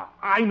law.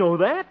 I know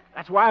that.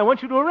 That's why I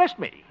want you to arrest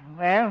me.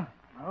 Well,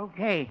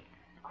 okay.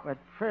 But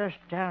first,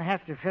 I'll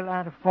have to fill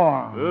out a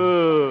form.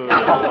 Oh,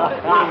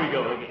 here we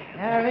go again.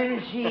 Now, let me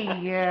see.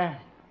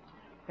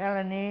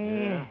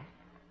 Felony,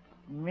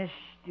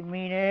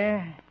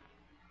 misdemeanor.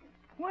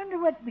 Wonder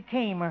what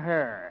became of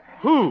her.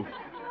 Who?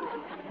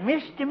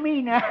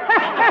 Misdemeanor.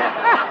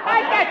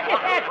 I got you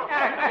that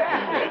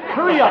time.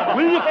 Hurry up,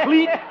 will you,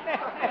 Cleet?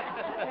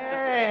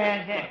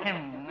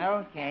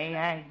 Okay,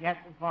 I got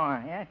the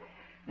form. Yeah?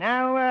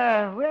 Now,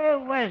 where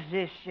was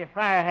this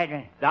fire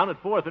hydrant? Down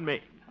at 4th and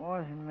Main.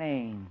 4th and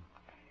Main.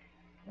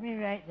 Let me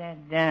write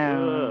that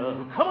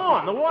down. Come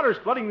on, the water's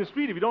flooding the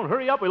street. If you don't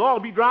hurry up, we'll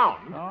all be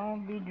drowned. All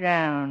be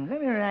drowned.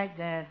 Let me write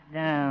that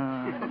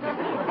down.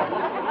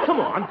 Come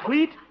on,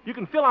 Cleet. You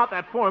can fill out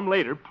that form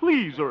later.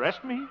 Please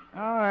arrest me.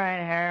 All right,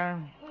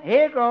 Harold.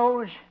 Here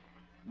goes.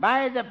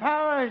 By the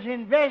powers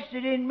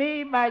invested in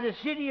me by the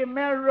city of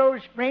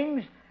Melrose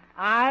Springs,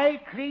 I,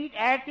 Cleet,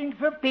 acting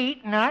for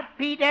Pete, not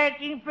Pete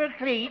acting for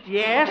Cleet.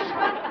 Yes?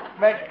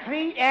 But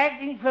Cleet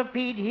acting for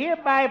Pete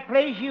hereby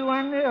place you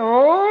under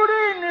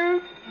order,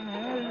 Newt.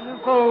 There's the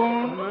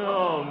phone.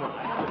 Oh, my.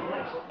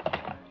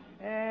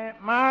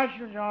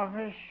 Marshal's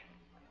office.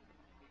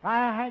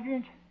 Fire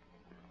hydrant?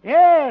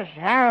 Yes,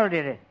 Harold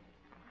did it.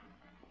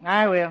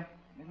 I will.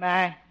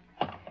 Goodbye.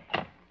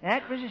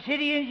 That was the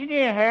city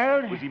engineer,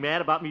 Harold. Was he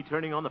mad about me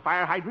turning on the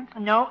fire hydrant?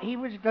 No, he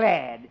was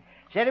glad.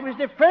 Said it was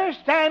the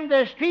first time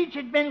the streets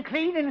had been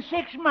clean in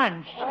 6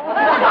 months. Well,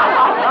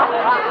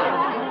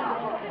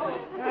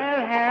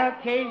 Harold,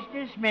 case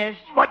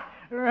dismissed. What?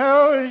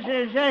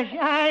 Roses are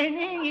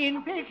shining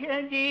in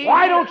Picardy.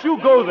 Why don't you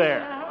go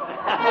there?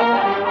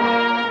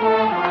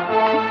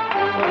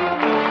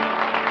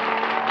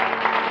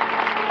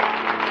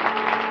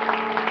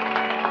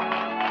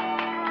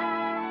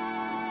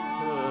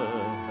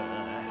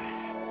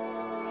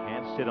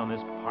 Can't sit on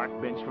this park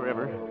bench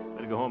forever.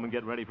 Better go home and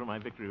get ready for my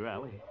victory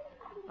rally.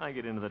 I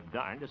get into the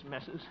darndest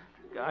messes.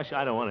 Gosh,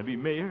 I don't want to be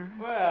mayor.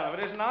 Well, if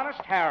it isn't honest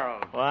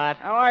Harold. What?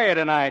 How are you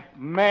tonight,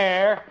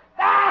 Mayor?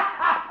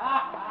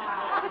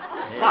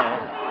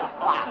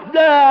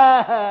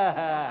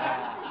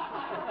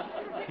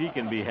 He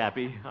can be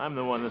happy. I'm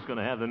the one that's going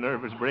to have the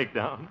nervous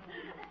breakdown.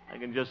 I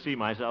can just see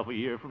myself a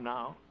year from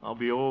now. I'll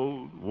be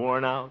old,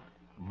 worn out,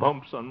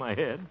 bumps on my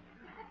head.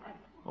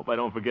 Hope I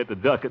don't forget to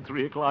duck at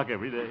 3 o'clock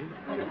every day.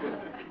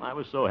 I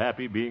was so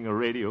happy being a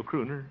radio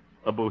crooner,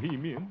 a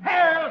bohemian.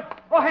 Harold!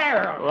 Oh,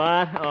 Harold!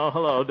 What? Oh,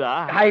 hello,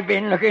 Doc. I've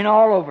been looking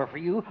all over for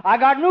you. I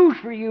got news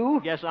for you.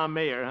 Guess I'm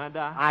mayor, huh,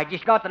 Doc? I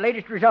just got the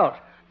latest results.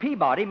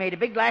 Peabody made a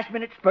big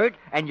last-minute spurt,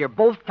 and you're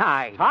both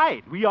tied.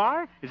 Tied? We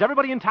are? Is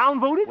everybody in town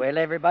voted? Well,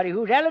 everybody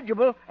who's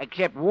eligible,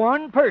 except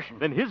one person.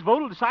 Then his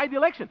vote will decide the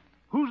election.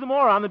 Who's the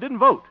moron that didn't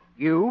vote?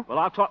 You. Well,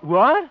 I'll talk...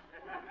 What?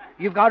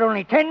 You've got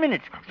only 10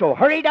 minutes, so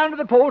hurry down to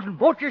the polls and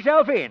vote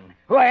yourself in.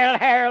 Well,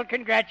 Harold,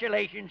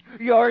 congratulations.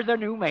 You're the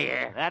new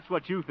mayor. That's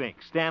what you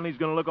think. Stanley's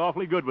going to look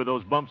awfully good with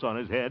those bumps on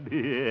his head.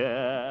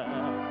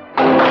 Yeah.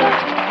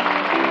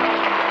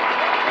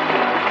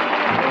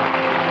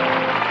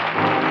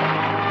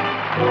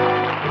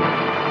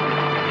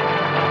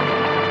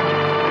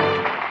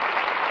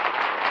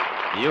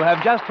 You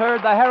have just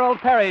heard the Harold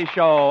Perry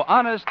Show,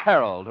 Honest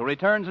Harold, who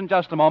returns in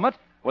just a moment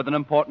with an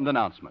important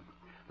announcement.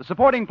 The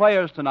supporting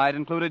players tonight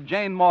included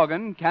Jane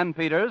Morgan, Ken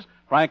Peters,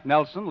 Frank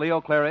Nelson, Leo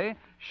Cleary,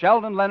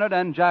 Sheldon Leonard,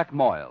 and Jack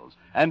Moyles,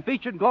 and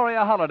featured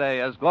Gloria Holliday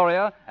as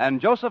Gloria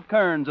and Joseph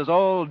Kearns as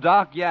old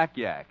Doc Yak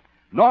Yak.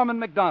 Norman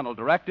McDonald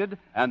directed,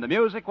 and the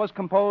music was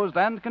composed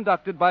and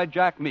conducted by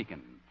Jack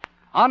Meakin.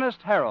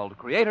 Honest Harold,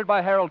 created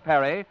by Harold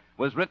Perry,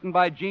 was written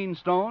by Gene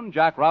Stone,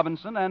 Jack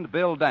Robinson, and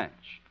Bill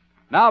Danch.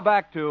 Now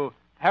back to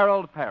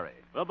Harold Perry.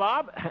 Well,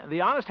 Bob, the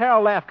Honest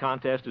Harold Laugh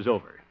Contest is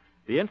over.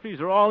 The entries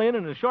are all in,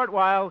 and in a short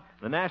while,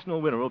 the national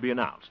winner will be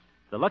announced.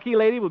 The lucky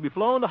lady will be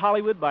flown to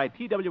Hollywood by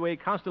TWA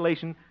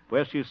Constellation,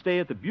 where she'll stay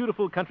at the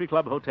beautiful Country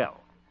Club Hotel.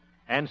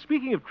 And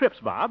speaking of trips,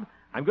 Bob,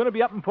 I'm going to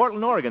be up in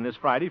Portland, Oregon this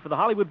Friday for the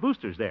Hollywood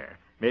Boosters there.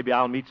 Maybe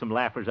I'll meet some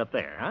laughers up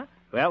there, huh?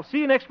 Well, see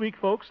you next week,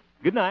 folks.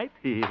 Good night.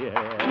 And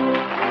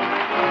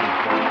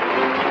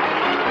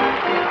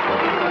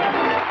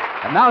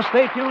now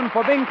stay tuned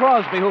for Bing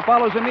Crosby, who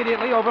follows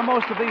immediately over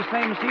most of these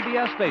same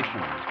CBS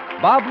stations.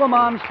 Bob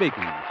Lamont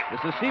speaking.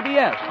 This is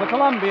CBS, the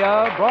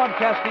Columbia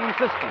Broadcasting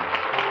System.